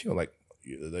something too. Like,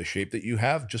 the shape that you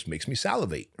have just makes me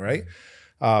salivate, right?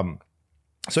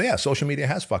 So yeah, social media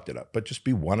has fucked it up, but just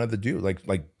be one of the dudes.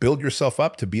 Like build yourself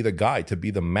up to be the guy, to be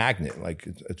the magnet. Like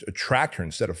attract her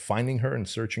instead of finding her and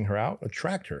searching her out.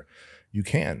 Attract her. You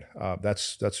can.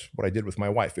 That's what I did with my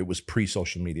wife. It was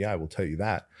pre-social media, I will tell you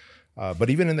that. But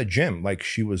even in the gym, like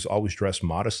she was always dressed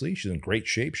modestly. She's in great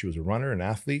shape. She was a runner, an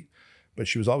athlete. but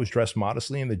she was always dressed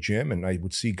modestly in the gym. And I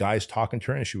would see guys talking to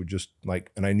her and she would just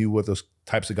like, and I knew what those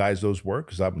types of guys those were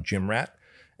because I'm a gym rat.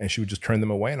 And she would just turn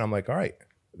them away. And I'm like, all right,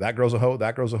 that girl's a hoe,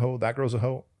 that girl's a hoe, that girl's a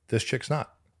hoe. This chick's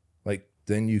not. Like,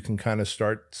 then you can kind of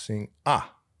start seeing,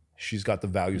 she's got the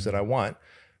values that I want.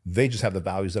 They just have the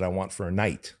values that I want for a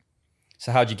night.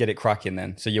 So how'd you get it cracking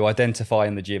then? So you identify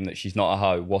in the gym that she's not a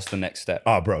hoe. What's the next step?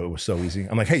 Oh, bro, it was so easy.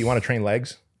 I'm like, hey, you want to train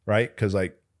legs? Right? Because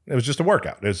like, it was just a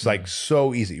workout. It's like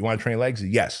so easy. You want to train legs?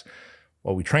 Yes.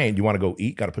 Well, we trained. You want to go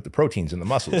eat? Got to put the proteins in the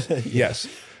muscles. Yes.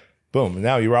 Boom. And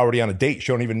now you're already on a date.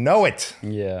 She don't even know it.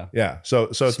 Yeah. Yeah. So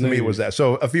to me, it was that.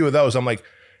 So a few of those, I'm like,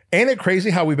 ain't it crazy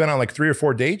how we've been on like 3 or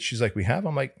 4 dates? She's like, we have?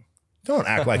 I'm like, don't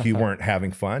act like you weren't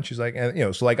having fun. She's like, and, you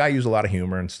know, so like I use a lot of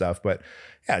humor and stuff, but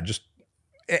yeah, just,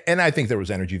 and I think there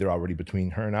was energy there already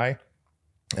between her and I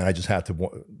just had to,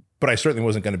 but I certainly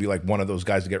wasn't going to be like one of those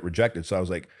guys to get rejected. So I was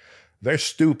like, they're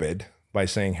stupid by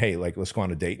saying, hey, like, let's go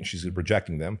on a date, and she's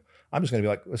rejecting them. I'm just going to be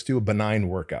like, let's do a benign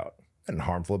workout. Nothing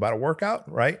harmful about a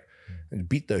workout, right? And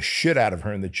beat the shit out of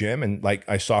her in the gym. And like,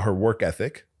 I saw her work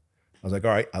ethic. I was like,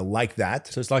 all right, I like that.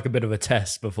 So it's like a bit of a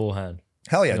test beforehand.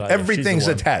 Hell yeah. Like, everything's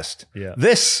a test. Yeah.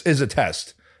 This is a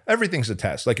test. Everything's a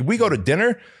test. Like if we go to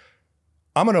dinner,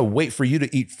 I'm going to wait for you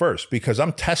to eat first because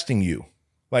I'm testing you.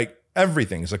 Like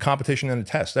everything is a competition and a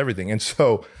test, everything. And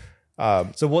so,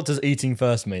 so what does eating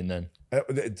first mean then?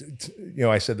 you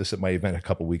know, I said this at my event a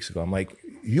couple of weeks ago. I'm like,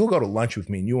 you'll go to lunch with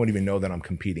me and you won't even know that I'm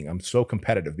competing. I'm so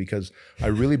competitive because I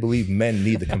really believe men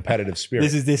need the competitive spirit.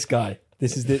 This is this guy.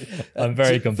 This is the. I'm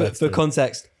very competitive. For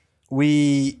context,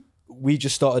 we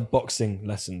just started boxing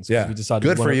lessons. Yeah. We decided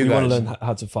Good for you we want to guys. learn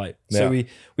how to fight. Yeah. So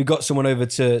we got someone over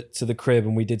to the crib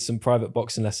and we did some private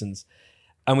boxing lessons.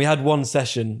 And we had one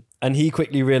session and he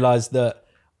quickly realized that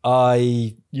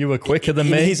You were quicker than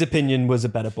in me. his opinion, was a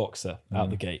better boxer out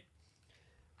the gate.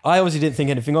 I obviously didn't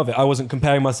think anything of it. I wasn't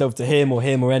comparing myself to him or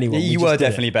anyone. You were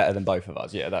definitely better than both of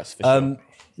us. Yeah, that's for sure.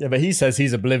 Yeah, but he says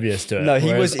he's oblivious to it. No, he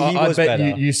whereas was I bet better.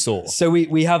 you saw. So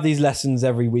we have these lessons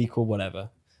every week or whatever.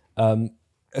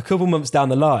 A couple months down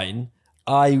the line,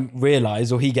 I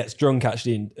realise, or he gets drunk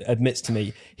actually and admits to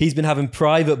me, he's been having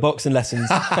private boxing lessons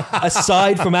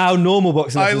aside from our normal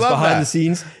boxing I lessons love behind that. the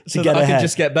scenes to So get that I ahead. could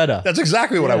just get better. That's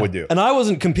exactly what I would do. And I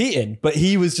wasn't competing, but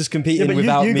he was just competing But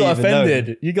without you me got even knowing.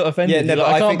 offended. You got offended. no, You're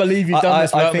but like, I can't think- believe you've done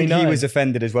this I without me think knowing. he was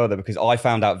offended as well, though, because I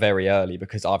found out very early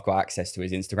because I've got access to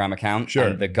his Instagram account. Sure.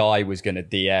 And the guy was going to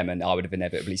DM and I would have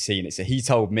inevitably seen it. So he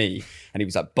told me and he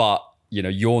was like, but, you know,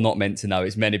 you're not meant to know.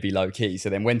 It's meant to be low key. So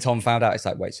then when Tom found out, it's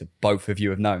like, wait, so both of you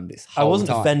have known this I whole wasn't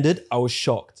time. offended. I was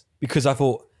shocked because I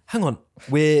thought, hang on,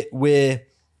 we're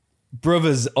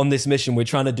brothers on this mission. We're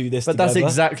trying to do this But that's together.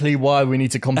 exactly why we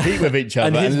need to compete with each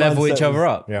other his and level mindset each other was-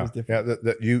 up. Yeah.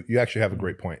 Yeah. You actually have a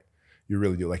great point. You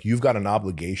really do. Like you've got an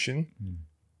obligation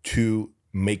to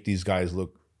make these guys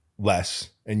look less,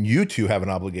 and you two have an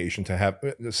obligation to have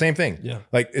the same thing. Yeah.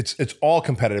 Like it's all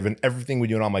competitive in everything we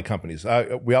do in all my companies. I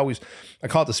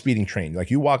call it the speeding train. Like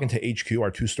you walk into HQ,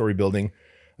 our 2-story building,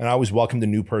 and I always welcome the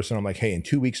new person. I'm like, hey, in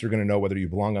 2 weeks, you're going to know whether you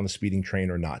belong on the speeding train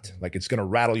or not. Like it's going to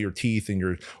rattle your teeth and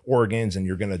your organs, and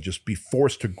you're going to just be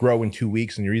forced to grow in 2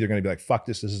 weeks. And you're either going to be like, fuck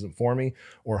this isn't for me,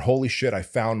 or holy shit, I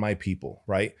found my people,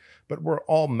 right? But we're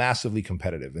all massively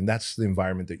competitive. And that's the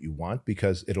environment that you want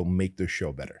because it'll make the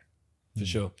show better. For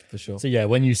sure. So yeah,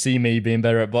 when you see me being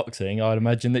better at boxing, I'd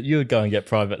imagine that you would go and get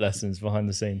private lessons behind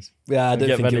the scenes. Yeah, I don't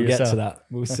Get think better you'll get to yourself. that.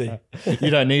 We'll see. You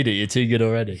don't need it. You're too good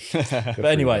already. But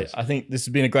anyway, I think this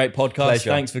has been a great podcast. Pleasure.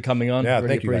 Thanks for coming on. Yeah, Really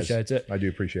thank you guys. appreciate it. I do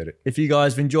appreciate it. If you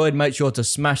guys have enjoyed, make sure to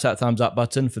smash that thumbs up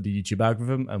button for the YouTube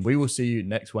algorithm, and we will see you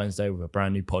next Wednesday with a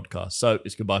brand new podcast. So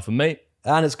it's goodbye from me.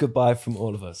 And it's goodbye from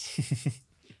all of us.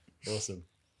 Awesome.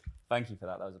 Thank you for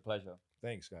that. That was a pleasure.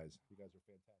 Thanks, guys. You guys are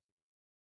fantastic.